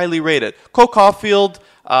that are highly rated. Cole Caulfield,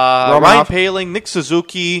 Ryan Poehling, Nick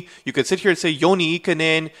Suzuki. You could sit here and say Yoni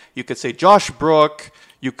Ikonen. You could say Josh Brook.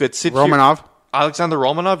 You could sit Romanov. Here. Alexander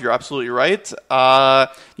Romanov. You're absolutely right.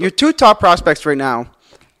 Your 2 top prospects right now,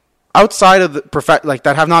 outside of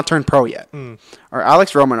that have not turned pro yet, are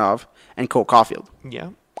Alex Romanov and Cole Caulfield.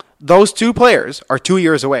 Yeah. Those 2 players are 2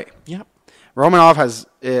 years away. Yeah. Romanov has,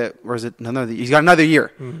 or is it another? He's got another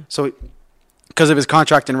year. So, because of his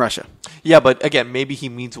contract in Russia. Yeah, but again, maybe he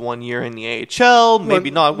means 1 year in the AHL, maybe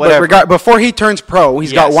not. Whatever. Before he turns pro,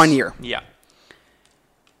 he's got 1 year. Yeah.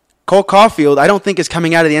 Cole Caulfield, I don't think is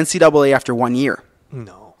coming out of the NCAA after 1 year.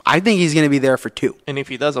 No. I think he's going to be there for 2. And if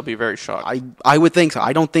he does, I'll be very shocked. I would think so.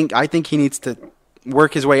 I think he needs to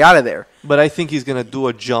work his way out of there. But I think he's going to do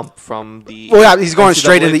a jump from the... Well, yeah, he's going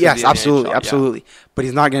straight into the... Yes, the absolutely, NHL, absolutely. Yeah. But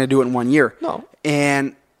he's not going to do it in 1 year. No.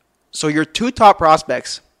 And so your 2 top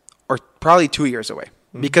prospects are probably 2 years away.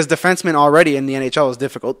 Because defenseman already in the NHL is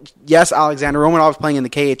difficult. Yes, Alexander Romanov is playing in the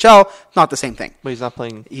KHL. Not the same thing. But he's not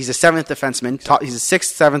playing... He's a 7th defenseman. Exactly. He's a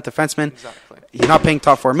 6th, 7th defenseman. Exactly. He's not playing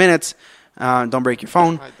top 4 minutes. Don't break your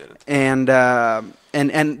phone. I did it. And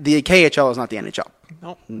the KHL is not the NHL.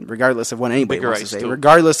 No. Regardless of what anybody Bigger wants to say. too.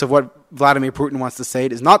 Regardless of what Vladimir Putin wants to say,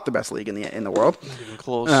 it is not the best league in the world. Not even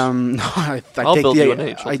close. I'll build you an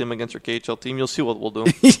AHL team against your KHL team. You'll see what we'll do.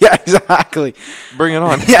 Yeah, exactly. Bring it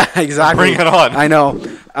on. Yeah, exactly. Bring it on. I know.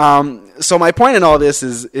 So my point in all this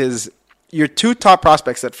is your 2 top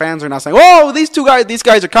prospects that fans are now saying, "Oh, these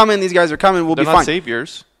guys are coming. These guys are coming. We'll They're be not fine."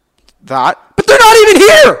 saviors. But they're not even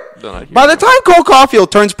here. They're not here. By the time Cole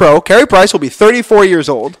Caulfield turns pro, Carey Price will be 34 years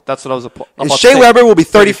old. That's what I was about And to Shea say. Weber will be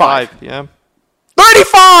 35. Yeah.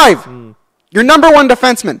 35! Your number 1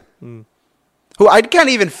 defenseman. Who I can't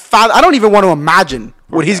even fathom. I don't even want to imagine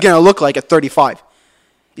what he's going to look like at 35.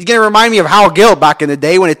 He's going to remind me of Hal Gill back in the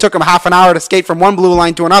day when it took him half an hour to skate from one blue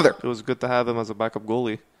line to another. It was good to have him as a backup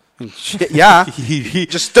goalie. Shit, yeah. He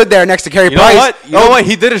just stood there next to Carey You Price. know what? You know what?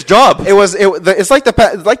 He did his job. It's like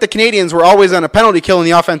the Canadians were always on a penalty kill in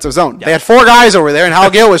the offensive zone. Yeah. They had 4 guys over there, and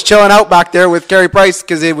Hal Gill was chilling out back there with Carey Price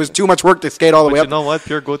because it was too much work to skate all the way up. You know what?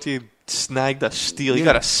 Pierre Gauthier snagged a steal. He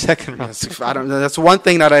got a second round pick. I don't know. That's one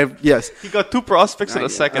thing that He got 2 prospects and a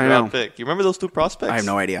second round pick. You remember those 2 prospects? I have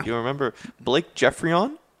no idea. You remember Blake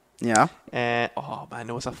Jeffrion? Yeah. And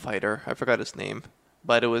it was a fighter. I forgot his name.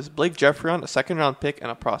 But it was Blake Jeffrion, a second round pick, and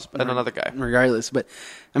a prospect, and another guy. Regardless, but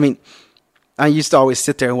I mean, I used to always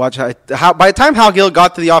sit there and watch how by the time Hal Gill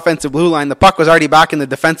got to the offensive blue line, the puck was already back in the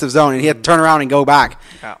defensive zone, and he had to turn around and go back.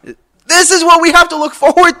 Yeah. This is what we have to look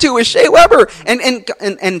forward to is Shea Weber,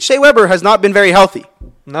 and Shea Weber has not been very healthy.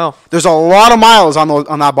 No. There's a lot of miles on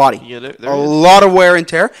that body. Yeah, there a is. lot of wear and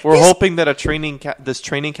tear. We're hoping that this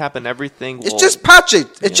training camp and everything will... It's just patches.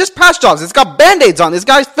 It's just patch jobs. It's got Band-Aids on. This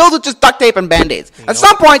guy's filled with just duct tape and Band-Aids. At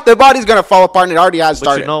some point, the body's going to fall apart, and it already has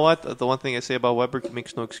started. But you know what? The one thing I say about Weber, he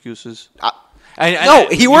makes no excuses. No,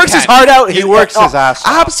 he works his heart out. He works his ass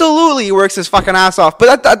off. Absolutely, he works his fucking ass off.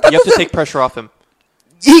 But that you have to take pressure off him.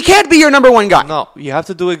 He can't be your number one guy. No, you have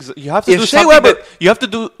to do. You have If to do Shea something. Weber- You have to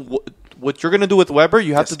do what you're going to do with Weber.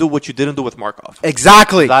 You have to do what you didn't do with Markov.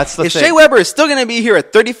 Exactly. That's the if thing. Shea Weber is still going to be here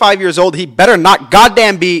at 35 years old, he better not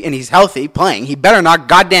goddamn be, and he's healthy playing. He better not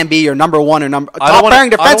goddamn be your number one or top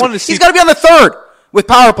pairing defenseman. He's got to be on the third with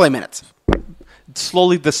power play minutes.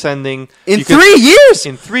 Slowly descending In 3 years.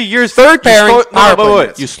 In 3 years, third pairing, power play wait.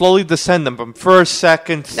 minutes. You slowly descend them from first,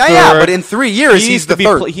 second, third. Yeah, but in 3 years, he's the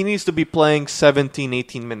third. He needs to be playing 17,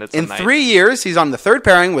 18 minutes In a night. 3 years, he's on the third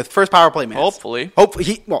pairing with first power play minutes. Hopefully.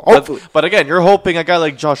 Hopefully. But again, you're hoping a guy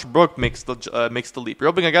like Josh Brook makes the leap. You're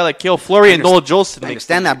hoping a guy like Cale Fleury and Noel Jolson I makes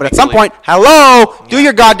the understand that, leap. but at some point, do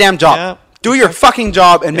your goddamn job. Yeah. Do your fucking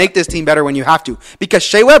job and make this team better when you have to. Because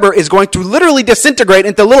Shea Weber is going to literally disintegrate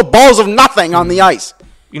into little balls of nothing on the ice.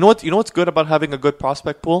 You know what's good about having a good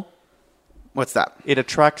prospect pool? What's that? It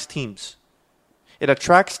attracts teams. It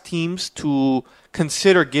attracts teams to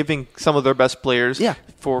consider giving some of their best players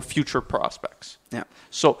for future prospects. Yeah.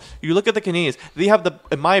 So you look at the Canadiens; they have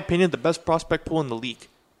in my opinion, the best prospect pool in the league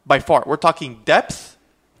by far. We're talking depth.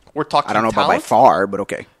 We're talking. I don't know talent. about by far, but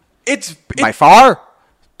okay. It's by far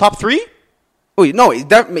top 3. Oh no, he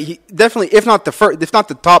definitely, if not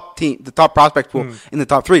the top team, the top prospect pool in the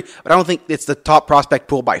top 3. But I don't think it's the top prospect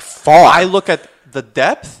pool by far. I look at the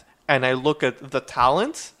depth and I look at the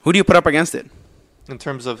talent. Who do you put up against it in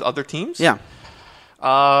terms of other teams? Yeah.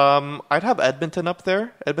 I'd have Edmonton up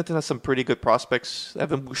there. Edmonton has some pretty good prospects.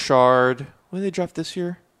 Evan Bouchard. What did they draft this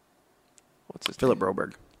year? What's his Philip name?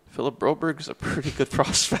 Broberg. Philip Broberg is a pretty good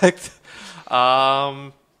prospect.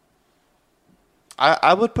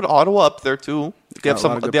 I would put Ottawa up there too. They have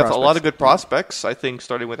a lot of good prospects. I think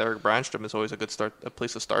starting with Eric Brandstrom is always a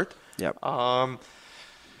place to start. Yep. But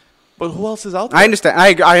who else is out there? I understand.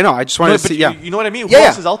 I know. I just wanted to see. You know what I mean? Who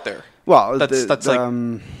else is out there? Well,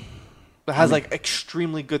 that has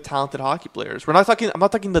extremely good, talented hockey players. I'm not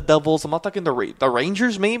talking the Devils. I'm not talking the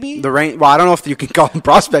Rangers. Maybe Well, I don't know if you can call them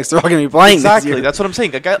prospects. They're all going to be playing exactly. this year. That's what I'm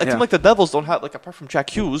saying. A team like the Devils don't have apart from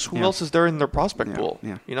Jack Hughes. Who else is there in their prospect pool?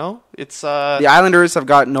 Yeah. You know, it's the Islanders have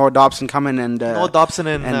got Noah Dobson coming and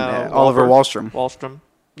Oliver Wahlstrom. Wahlstrom,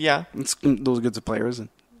 yeah, those are good players. And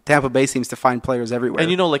Tampa Bay seems to find players everywhere.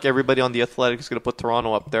 And everybody on the Athletic is going to put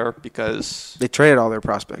Toronto up there because they traded all their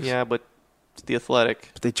prospects. Yeah, but it's the Athletic.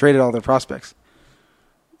 But they traded all their prospects.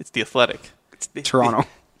 It's the Athletic. It's Toronto.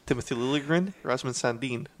 Timothy Liljegren, Rasmus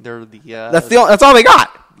Sandin. They're the. That's all they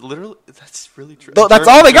got. Literally, that's really true. That's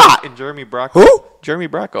all they got. And Jeremy Bracco. Who? Jeremy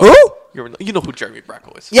Bracco. Who? You know who Jeremy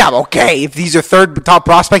Bracco is. Yeah, okay. If he's your third top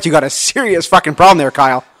prospect, you got a serious fucking problem there,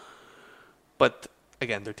 Kyle. But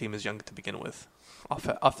again, their team is young to begin with.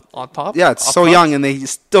 On top. Yeah, it's so young, and they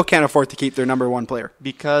still can't afford to keep their number one player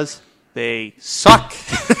because they suck.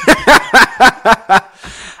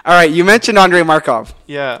 All right, you mentioned Andrei Markov.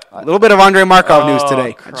 Yeah. A little bit of Andrei Markov news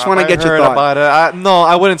today. Crap. I just want to get your thought. About it. No,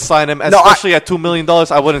 I wouldn't sign him, especially at $2 million.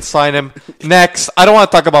 I wouldn't sign him. Next, I don't want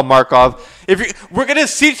to talk about Markov. We're gonna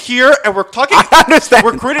sit here and we're talking. I understand.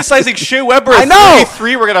 We're criticizing Shea Weber. I know.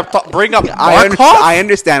 33. We're gonna bring up Markov. I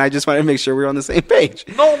understand. I just want to make sure we're on the same page.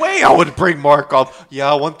 No way. I would bring Markov. Yeah,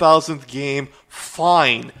 1,000th game.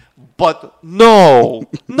 Fine. But no,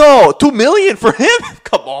 $2 million for him.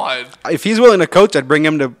 Come on. If he's willing to coach, I'd bring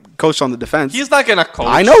him to coach on the defense. He's not gonna coach.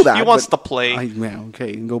 I know that. He wants to play.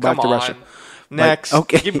 Okay, go back to Russia. Next,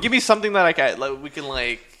 okay. Give me something that we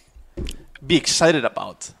can be excited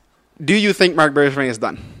about. Do you think Mark Bergevin is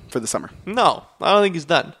done for the summer? No, I don't think he's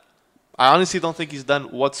done. I honestly don't think he's done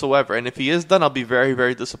whatsoever. And if he is done, I'll be very,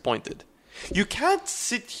 very disappointed. You can't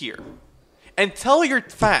sit here and tell your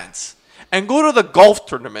fans and go to the golf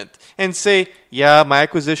tournament and say, yeah, my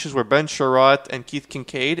acquisitions were Ben Sherratt and Keith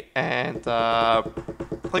Kincaid, and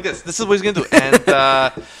like this. This is what he's going to do. And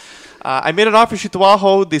I made an offer to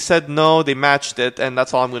Chihuahua. They said no. They matched it, and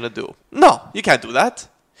that's all I'm going to do. No, you can't do that.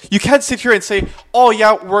 You can't sit here and say, "Oh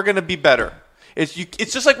yeah, we're gonna be better." It's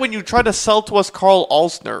just like when you tried to sell to us Carl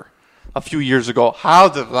Alsner a few years ago. How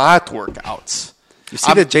did that work out? You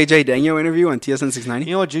see the JJ Daniel interview on TSN 690?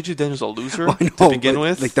 You know what? JJ Daniel's a loser I know, to begin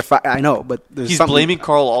with. Like I know, but He's blaming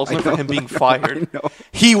Carl Alsner for him being fired. I know.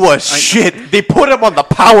 He was shit. They put him on the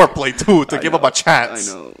power play too to give him a chance.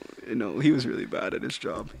 I know. He was really bad at his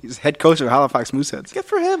job. He's head coach of Halifax Mooseheads. Good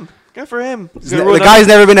for him. The guy's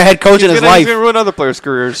never been a head coach in his life. He's going to ruin other players'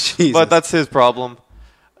 careers. Jesus. But that's his problem.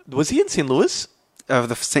 Was he in St. Louis? Of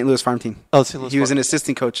the St. Louis farm team. Oh, St. Louis. He was an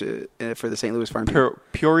assistant coach for the St. Louis farm team.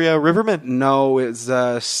 Peoria Rivermen. No, it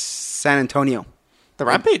was San Antonio. The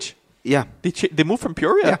Rampage. Yeah. They moved from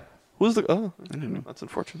Peoria. Yeah. Who's the? Oh, I don't know. That's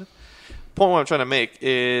unfortunate. Point what I'm trying to make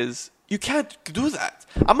is you can't do that.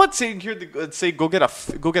 I'm not saying here to say go get a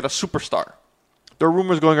superstar. There are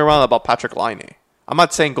rumors going around about Patrick Laine. I'm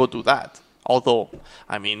not saying go do that. Although,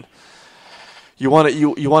 I mean, you want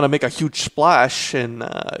to make a huge splash and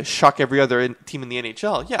shock every other team in the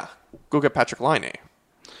NHL. Yeah, go get Patrick Laine.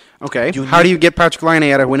 Okay. How do you get Patrick Laine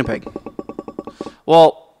out of Winnipeg?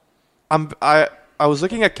 Well, I was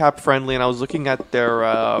looking at Cap Friendly and I was looking at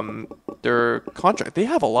their contract. They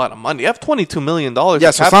have a lot of money. They have $22 million.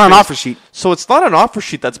 Yeah, so it's not an offer sheet. So it's not an offer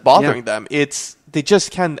sheet that's bothering them. They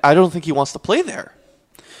just can't. I don't think he wants to play there.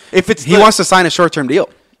 He wants to sign a short-term deal.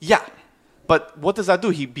 Yeah, but what does that do?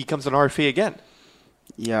 He becomes an RFA again.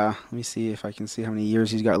 Yeah, let me see if I can see how many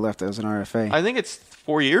years he's got left as an RFA. I think it's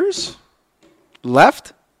 4 years.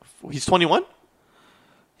 Left? He's 21.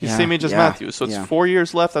 He's the Yeah, same age as yeah, Matthews, so it's yeah. 4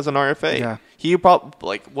 years left as an RFA. Yeah. He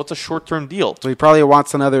probably what's a short-term deal? So he probably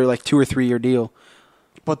wants another 2 or 3 year deal.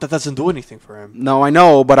 But that doesn't do anything for him. No, I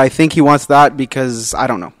know, but I think he wants that because I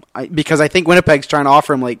don't know. Because I think Winnipeg's trying to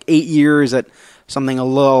offer him 8 years at something a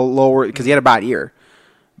little lower because he had a bad year.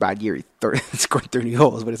 He scored 30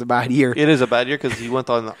 goals, but it's a bad year. It is a bad year because he went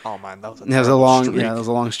on. Oh man, that was a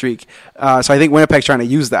long streak. So I think Winnipeg's trying to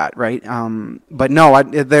use that, right? But no,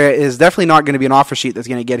 there is definitely not going to be an offer sheet that's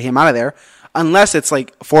going to get him out of there, unless it's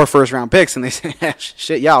 4 first-round picks, and they say,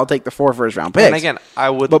 "Shit, yeah, I'll take the 4 first-round picks." And again, I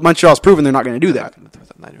would. But Montreal's proven they're not going to do that.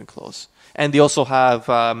 Not even close. And they also have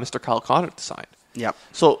Mr. Kyle Connor to sign. Yep.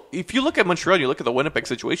 So if you look at Montreal, you look at the Winnipeg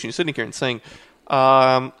situation, you're sitting here and saying,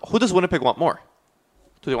 who does Winnipeg want more?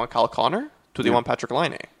 Do they want Kyle Connor? Do they want Patrick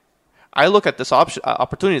Laine? I look at this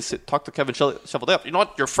opportunity to talk to Kevin Cheveldayoff. You know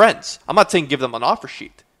what? You're friends. I'm not saying give them an offer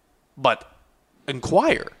sheet, but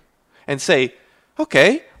inquire and say,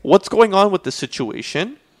 okay, what's going on with this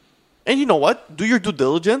situation? And you know what? Do your due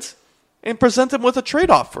diligence and present him with a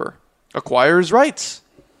trade offer. Acquire his rights.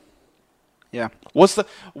 Yeah. What's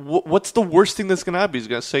the worst thing that's going to happen? He's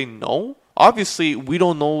going to say no? Obviously, we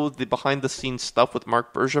don't know the behind-the-scenes stuff with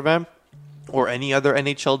Marc Bergevin or any other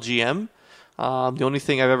NHL GM. The only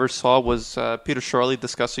thing I've ever saw was Peter Chiarelli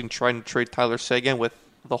discussing trying to trade Tyler Seguin with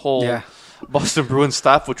the whole Boston Bruins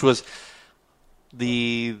staff, which was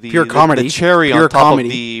the pure comedy, the cherry pure on top comedy.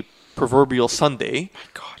 of the proverbial sundae. My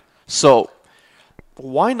God. So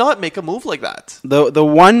why not make a move like that? The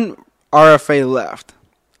one RFA left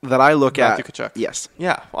that I look Matthew at, Tkachuk. yes,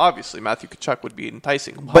 Yeah, obviously Matthew Tkachuk would be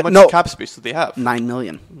enticing. How But much no- cap space do they have? $9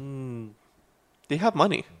 million. They have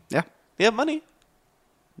money. Yeah, They have money.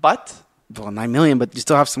 But well, $9 million, but you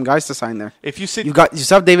still have some guys to sign there. if you sit, You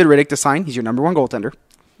still have David Riddick to sign. He's your number 1 goaltender.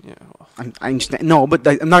 yeah, I understand. No, but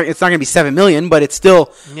I'm not. It's not going to be $7 million, but it's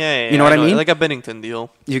still. yeah, You know what I mean? like a Bennington deal.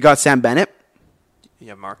 You got Sam Bennett.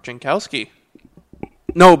 Yeah, Mark Jankowski.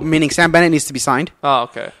 No, meaning Sam Bennett needs to be signed. Oh,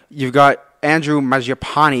 okay. You've got Andrew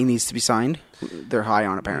Mangiapane needs to be signed. They're high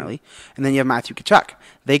on apparently, and then you have Matthew Tkachuk.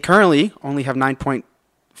 They currently only have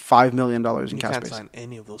 $9.5 million in You cap can't space. sign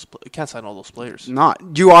any of those. You can't sign all those players. Not.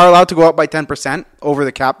 You are allowed to go up by 10% over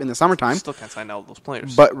the cap in the summertime, Still can't sign all those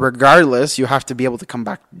players. but regardless, you have to be able to come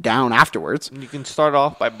back down afterwards. you can start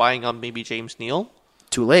off by buying up maybe James Neal.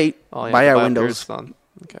 Too late. Oh, yeah, Buyout the buyout windows. period's done.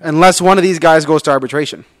 Okay. Unless one of these guys goes to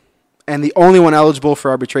arbitration. And the only one eligible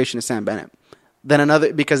for arbitration is Sam Bennett.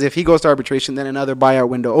 Because if he goes to arbitration, then another buyout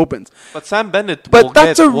window opens. But Sam Bennett But will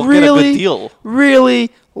that's get a a really, good deal. really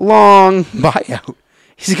long buyout.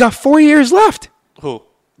 He's got 4 years left. Who?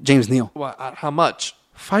 James Neal. How much?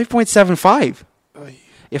 5.75.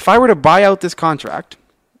 If I were to buy out this contract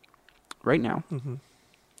right now,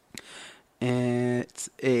 it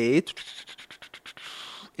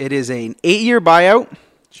is an 8-year buyout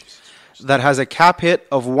that has a cap hit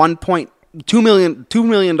of $2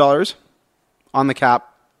 million on the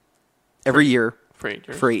cap every year For 8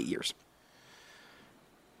 years. for 8 years.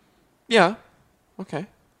 Yeah. Okay.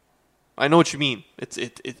 I know what you mean.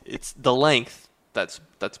 It's the length that's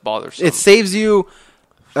bothersome. It saves you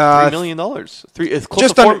 $3 million. It's close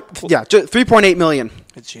Just to under, yeah, 3.8 million.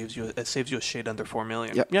 It saves you a shade under $4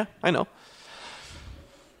 million. Yep. Yeah, I know.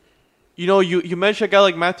 You know, you mentioned a guy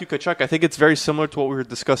like Matthew Tkachuk. I think it's very similar to what we were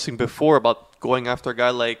discussing before about going after a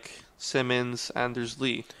guy like Simmons, Anders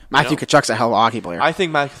Lee. Matthew Tkachuk's a hell of a hockey player. I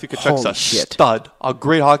think Matthew Tkachuk's Holy a shit. stud, a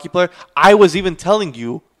great hockey player. I was even telling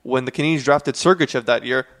you when the Canadiens drafted Sergachev that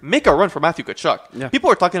year, make a run for Matthew Tkachuk. Yeah.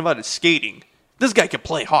 People are talking about his skating. This guy can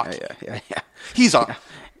play hockey. Yeah. He's a...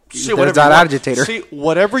 Say There's that agitator. Say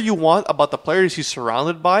whatever you want about the players he's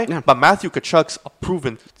surrounded by, but Matthew Tkachuk's a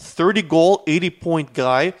proven 30-goal, 80-point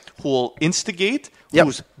guy who will instigate,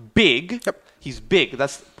 who's big. Yep. He's big.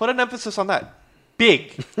 Put an emphasis on that.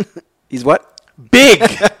 Big. He's what? Big.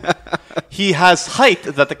 He has height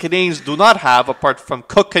that the Canadiens do not have apart from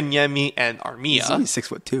Kotkaniemi and Armia. He's only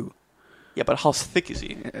 6'2". Yeah, but how thick is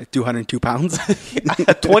he? 202 pounds.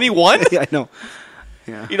 At 21? Yeah, I know.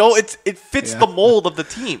 Yeah. You know, it fits the mold of the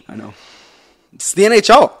team. I know. It's the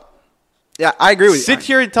NHL. Yeah, I agree with you. Sit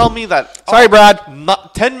here and tell me that. Sorry, Brad.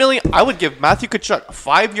 Not $10 million. I would give Matthew Tkachuk a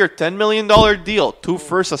 5-year, $10 million deal. 2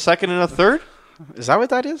 firsts, a second, and a third. Is that what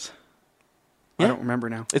that is? Yeah. I don't remember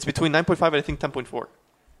now. It's between 9.5 and I think 10.4.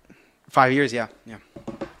 5 years, yeah.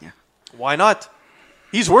 Why not?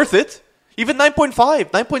 He's worth it. Even 9.5,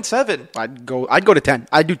 9.7. I'd go to 10.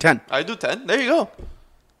 I'd do 10. I do 10. There you go.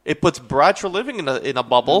 It puts Bradshaw living in a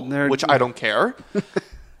bubble, which I don't care.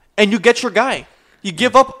 And you get your guy. You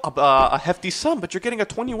give up a hefty sum, but you're getting a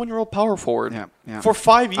 21-year-old power forward for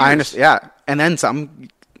 5 years. I understand. Yeah, and then some.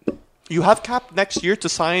 You have cap next year to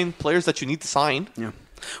sign players that you need to sign. Yeah.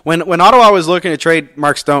 When Ottawa was looking to trade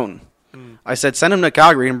Mark Stone, I said send him to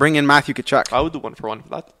Calgary and bring in Matthew Tkachuk. I would do 1-for-1 for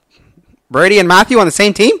that. Brady and Matthew on the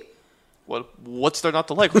same team? Well, what's there not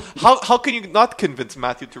to like? How can you not convince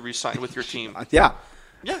Matthew to re-sign with your team? Yeah.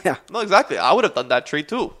 Yeah. No, exactly. I would have done that trade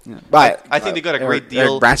too. Yeah. But I think they got a great deal.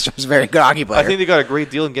 Eric Brandstrom's a very good hockey player. I think they got a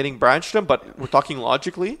great deal in getting Brandstrom, but we're talking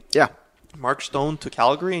logically. Yeah. Mark Stone to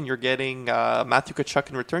Calgary, and you're getting Matthew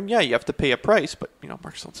Tkachuk in return. Yeah, you have to pay a price, but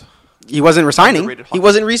Mark Stone's. He wasn't resigning. He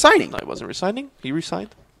wasn't resigning. No, he wasn't resigning. He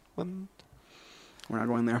resigned. We're not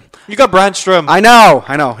going there. You got Brandstrom. I know.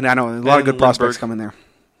 A lot of good prospects coming there.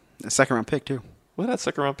 A second-round pick, too. What did that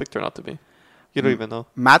second-round pick turn out to be? You don't even know.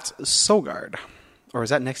 Matt Sogard. Or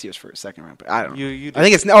is that next year's first second-round pick? I don't know. I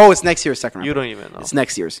think it's next year's second-round pick. You don't even know. It's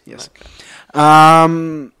next year's, yes. Okay.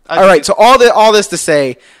 All right, so all this to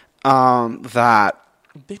say that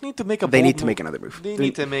they need to make another move. They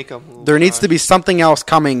need to make a move. There needs to be something else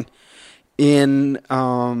coming in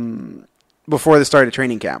before the start of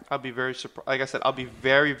training camp. I'll be very surprised. Like I said, I'll be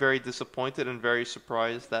very, very disappointed and very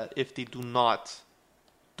surprised that if they do not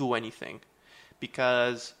do anything,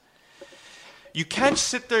 because you can't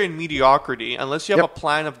sit there in mediocrity unless you have a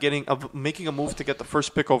plan of making a move to get the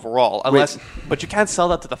first pick overall. But you can't sell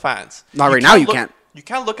that to the fans. Not right now. You can't. You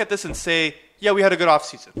can't look at this and say, "Yeah, we had a good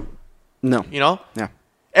offseason." No. Yeah.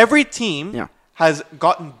 Every team has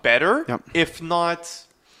gotten better. Yep. If not,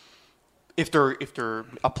 if they're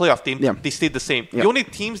a playoff team, they stayed the same. The only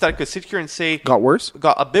teams that I could sit here and say got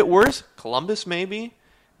a bit worse. Columbus, maybe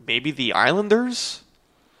the Islanders.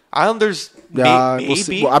 Maybe. We'll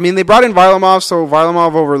see. Well, I mean, they brought in Varlamov, so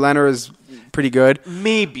Varlamov over Leonard is pretty good.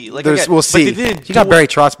 Maybe. We'll see. You got Barry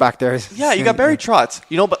Trotz back there. Yeah, you got Barry Trotz.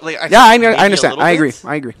 But I understand. I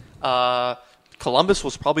agree. Columbus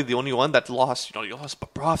was probably the only one that lost. You lost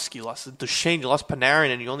Bobrovsky, you lost Duchesne, you lost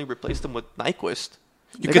Panarin, and you only replaced them with Nyquist.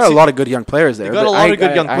 They got a lot of good young players there. They got a lot of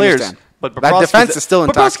good young players. But that defense is still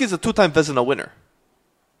intact. Bobrovsky is a 2-time Vezina winner.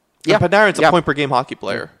 Yeah. And Panarin's a point-per-game hockey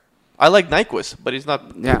player. I like Nyquist, but he's not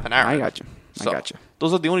Panarin. I got you.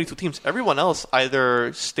 Those are the only two teams. Everyone else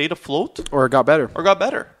either stayed afloat or got better.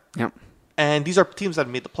 Yep. And these are teams that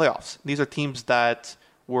made the playoffs. These are teams that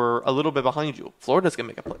were a little bit behind you. Florida's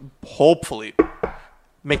going to hopefully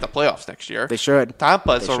make the playoffs next year. They should.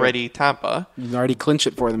 Tampa's already Tampa. You already clinched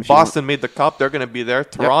it for them. Boston made the cup. They're going to be there.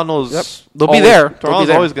 Toronto's They'll be there.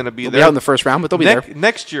 Toronto's always going to be there. They'll be out in the first round, but they'll be there.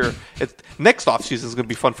 Next year, next offseason is going to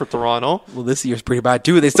be fun for Toronto. Well, this year's pretty bad,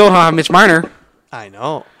 too. They still don't have Mitch Marner. I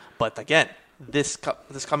know. But again, this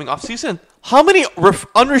coming offseason, how many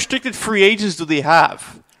unrestricted free agents do they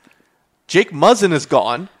have? Jake Muzzin is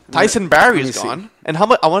gone. Tyson Barrie is gone. And how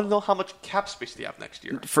much? I want to know how much cap space they have next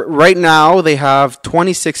year. Right now, they have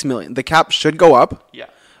 $26 million. The cap should go up. Yeah.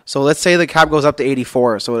 So let's say the cap goes up to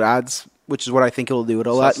 84. So it adds, which is what I think it'll do.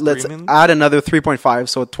 Let's add another 3.5.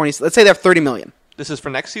 So 20. Let's say they have $30 million. This is for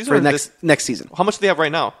next season. For next season. How much do they have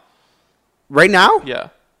right now? Right now? Yeah.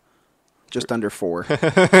 Just under 4. How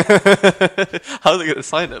are they going to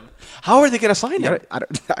sign him? How are they going to sign him? I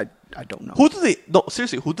don't know.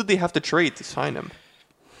 Seriously, who did they have to trade to sign him?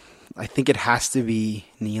 I think it has to be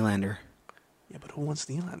Nylander. Yeah, but who wants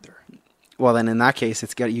Nylander? Well, then in that case,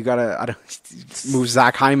 you gotta move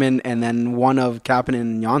Zach Hyman and then one of Kapanen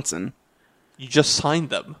and Johnson. You just signed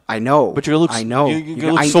them. I know, But you're gonna look. I know. You're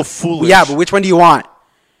gonna look so foolish. Yeah, but which one do you want?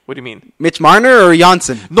 What do you mean? Mitch Marner or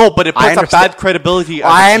Johnson? No, but it I puts a bad credibility.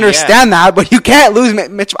 I understand that, but you can't lose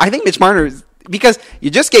Mitch. I think Mitch Marner is, because you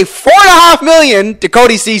just gave $4.5 million to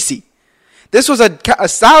Cody Ceci. This was a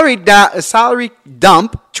salary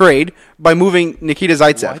dump trade by moving Nikita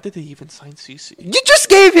Zaitsev. Why did they even sign CC? You just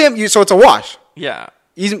gave him, so it's a wash. Yeah.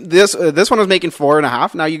 This one was making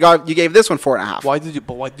 4.5. Now you gave this one 4.5. Why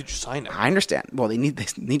did you sign him? I understand. Well, they need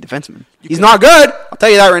defensemen. He's not good. I'll tell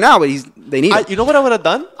you that right now. But they need. You know what I would have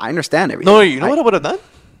done? I understand everything. No, you know what I would have done?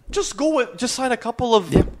 Just sign a couple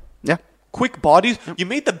of Yeah. quick bodies. You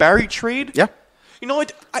made the Barry trade. Yeah. You know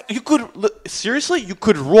what? You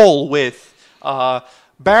could roll with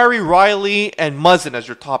Barry, Riley, and Muzzin as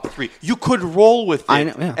your top three. You could roll with it I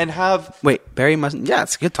know, yeah. and have Barry Muzzin. Yeah,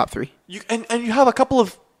 it's a good top three. and you have a couple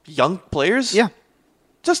of young players. Yeah.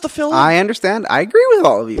 Just to fill in. I understand. I agree with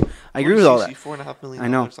all of you. I agree with all that. $4.5 million. I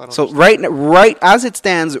know. So understand. right as it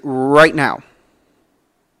stands right now.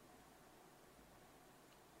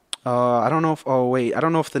 I don't know if. Oh wait, I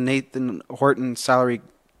don't know if the Nathan Horton salary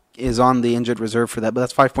is on the injured reserve for that, but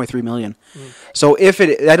that's $5.3 million. So if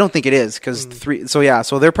it, I don't think it is because three. So yeah,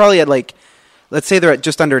 so they're probably at let's say they're at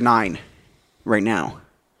just under 9 right now.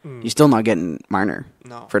 You're still not getting Marner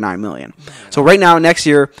for $9 million. So right now, next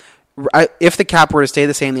year, if the cap were to stay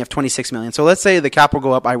the same, they have $26 million. So let's say the cap will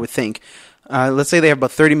go up. I would think. Let's say they have about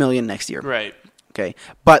 $30 million next year. Right. Okay,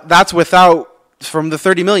 but that's without from the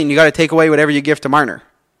 $30 million. You got to take away whatever you give to Marner.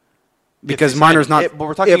 Because Marner's not. But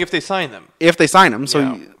we're talking if they sign them. If they sign him, so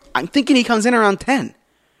Yeah. I'm thinking he comes in around 10.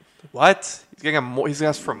 What? He's getting more. He's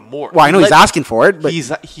asked for more. Well, I know he's asking for it, but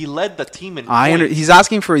he led the team in points. he's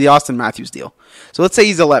asking for the Austin Matthews deal. So let's say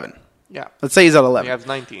he's 11. Yeah. Let's say he's at 11. He has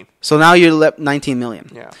 19. So now you're $19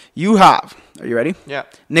 million. Yeah. You have. Are you ready? Yeah.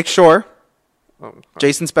 Nick Shore, Oh,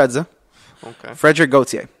 Jason Spezza, okay. Frederick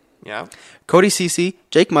Gauthier, Yeah. Cody Ceci,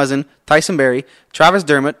 Jake Muzzin, Tyson Barrie, Travis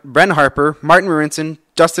Dermott, Bren Harper, Martin Marinson,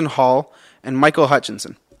 Justin Hall, and Michael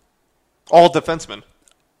Hutchinson. All defensemen.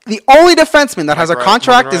 The only defenseman that has a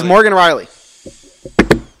contract is Morgan Riley.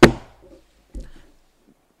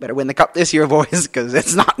 Better win the cup this year, boys, because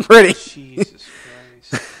it's not pretty. Jesus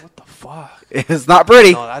Christ. What the fuck? It's not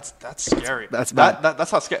pretty. No, that's scary. That's bad.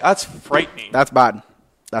 That's not scary. That's frightening. That's bad.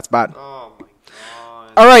 That's bad. Oh my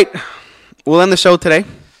god. All right. We'll end the show today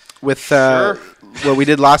with Sure. what we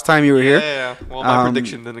did last time you were here. Yeah. Well, my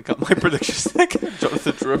prediction didn't come. My prediction is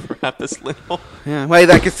Jonathan Drouin for Hampus Lindholm. Yeah. Well,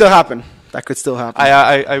 that could still happen. That could still happen.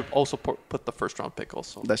 I also put the first round pick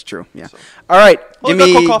also. That's true. Yeah. So. All right.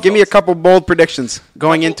 Well, Give me a couple bold predictions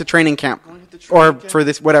going into training camp, for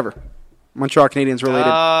this whatever Montreal Canadiens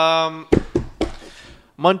related.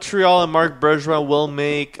 Montreal and Marc Bergevin will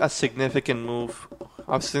make a significant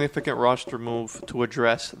roster move to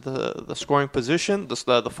address the scoring position,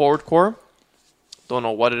 the forward core. Don't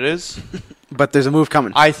know what it is, But there's a move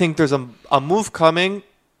coming. I think there's a move coming.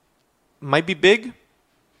 Might be big,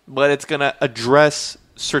 but it's gonna address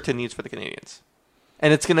certain needs for the Canadiens,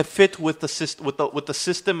 and it's gonna fit with the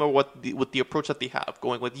system or with the approach that they have,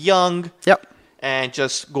 going with young. Yep. And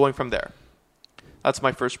just going from there. That's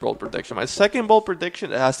my first bold prediction. My second bold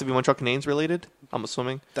prediction, it has to be Montreal Canadiens related, I'm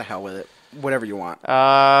assuming. The hell with it. Whatever you want.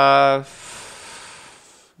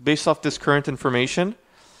 Based off this current information,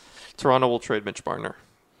 Toronto will trade Mitch Marner.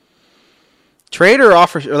 Trade or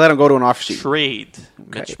offer, or let him go to an offer sheet. Trade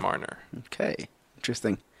Mitch Marner. Okay.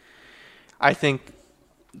 Interesting. I think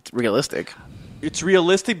It's realistic. it's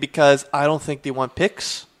realistic because I don't think they want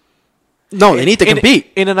picks. No, they need to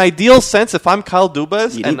compete. In an ideal sense, if I'm Kyle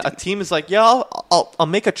Dubas You and need a team is like, yeah, I'll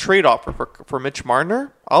make a trade offer for Mitch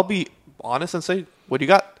Marner, I'll be honest and say, what do you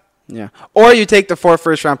got? Yeah. Or you take the 4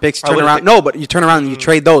 first-round picks, turn around. No, but you turn around and you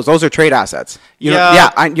trade those. Those are trade assets. You're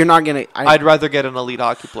not going to. I'd rather get an elite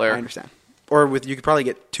hockey player. I understand. Or you could probably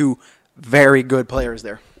get 2 very good players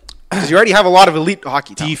there. Because you already have a lot of elite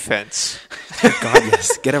hockey talent. Defense. God,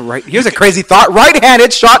 yes. Get it right. Here's a crazy thought.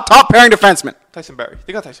 Right-handed shot, top pairing defenseman. Tyson Barrie.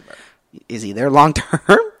 They got Tyson Barrie. Is he there long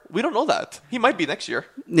term? We don't know that. He might be next year.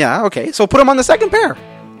 Yeah, okay. So put him on the second pair.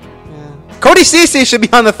 Yeah. Cody Ceci should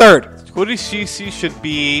be on the third. Cody Ceci should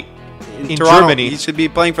be in Toronto. Germany. He should be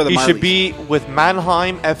playing for the He Marlies. should be with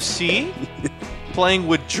Mannheim FC, playing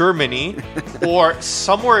with Germany, or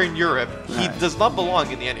somewhere in Europe. He does not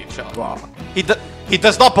belong in the NHL. Wow. He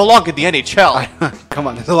does not belong in the NHL. Come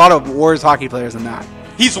on, there's a lot of Wars hockey players in that.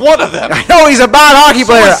 He's one of them. I know he's a bad hockey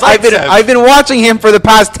player. is Zaitsev. I've been watching him for the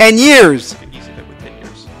past 10 years. He's been with 10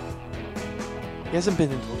 years. He hasn't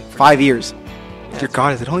been in the league for 5 years. Yeah, Dear God,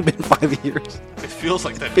 has it only been 5 years? it feels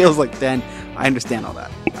like that. Feels like 10. I understand all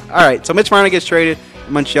that. All right, so Mitch Marner gets traded.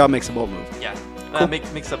 Montreal makes a bold move. Yeah, Cool.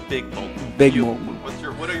 makes a big bold. Big You- bold move.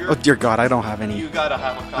 What are your? Oh, dear God, I don't have any. You gotta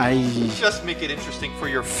have a couple. I- Just make it interesting for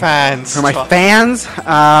your fans. For my Josh. fans,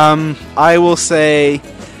 I will say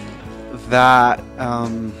that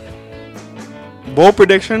bold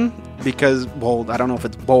prediction, because bold, I don't know if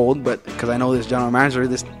it's bold, but because I know this general manager,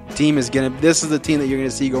 this is the team that you're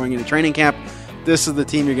gonna see going into training camp. This is the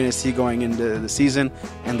team you're gonna see going into the season,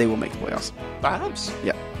 and they will make the playoffs. Adams.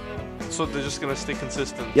 Yep. So they're just gonna stay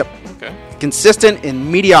consistent. Yep. Okay. Consistent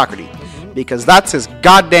in mediocrity, because that's his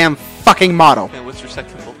goddamn fucking motto. And what's your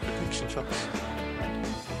second bold prediction, Chuck?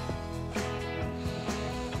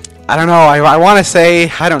 I don't know. I want to say,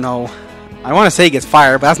 I don't know. I want to say he gets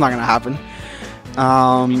fired, but that's not going to happen.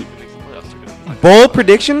 He makes the playoffs. They're gonna- Bold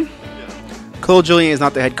prediction: Yeah. Claude Julien is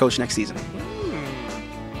not the head coach next season.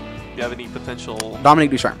 Do you have any potential? Dominic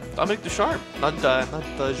Ducharme, Dominic Ducharme, not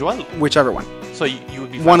Joel. whichever one. So you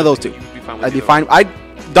would be fine One of with- those two. You would be fine with I'd be either.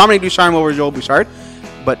 fine. Dominic Ducharme over Joel Bouchard,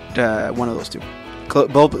 but one of those two.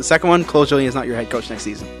 Second one, Claude Julien is not your head coach next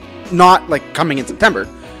season. Not like coming in September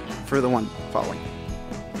for the one following.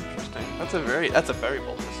 Interesting. That's a very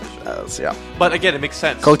bold decision. So, yeah. But again, it makes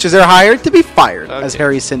sense. Coaches are hired to be fired, as Okay.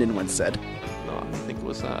 Harry Sinden once said. No, I think it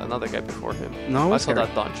was another guy before him. No, it I was saw Harry.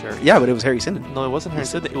 that Don Cherry. Yeah, but it was Harry Sinden. No, it wasn't Harry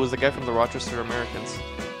Sid. It was the guy from the Rochester Americans.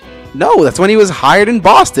 No, that's when he was hired in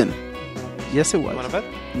Boston. Yes, it was. You want to bet?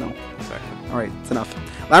 No. Exactly. All right, it's enough.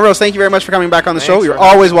 Lamrose, thank you very much for coming back on the show. Thanks You're for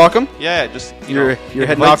having always welcome. Yeah, just You're heading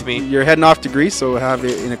invite off. me. You're heading off to Greece, so we'll have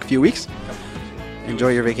it in a few weeks. Enjoy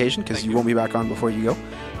your vacation, because Thank you you. won't be back on before you go.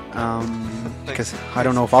 Because Thanks. I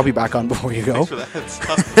don't know if I'll be back on before you go, Thanks for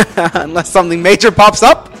that heads up. unless something major pops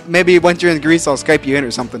up. Maybe once you're in Greece, I'll Skype you in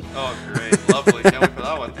or something. Oh, great. Lovely. Can't wait for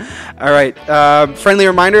that one. All right. Friendly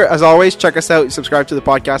reminder, as always, check us out. Subscribe to the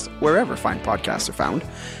podcast wherever fine podcasts are found.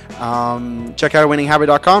 Check out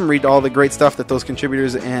winninghabit.com. Read all the great stuff that those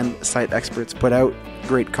contributors and site experts put out.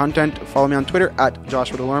 Great content. Follow me on Twitter at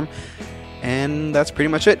Joshua Delorme. And that's pretty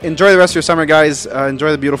much it. Enjoy the rest of your summer, guys.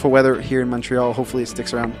 Enjoy the beautiful weather here in Montreal. Hopefully it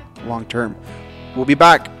sticks around long term. We'll be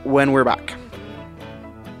back when we're back.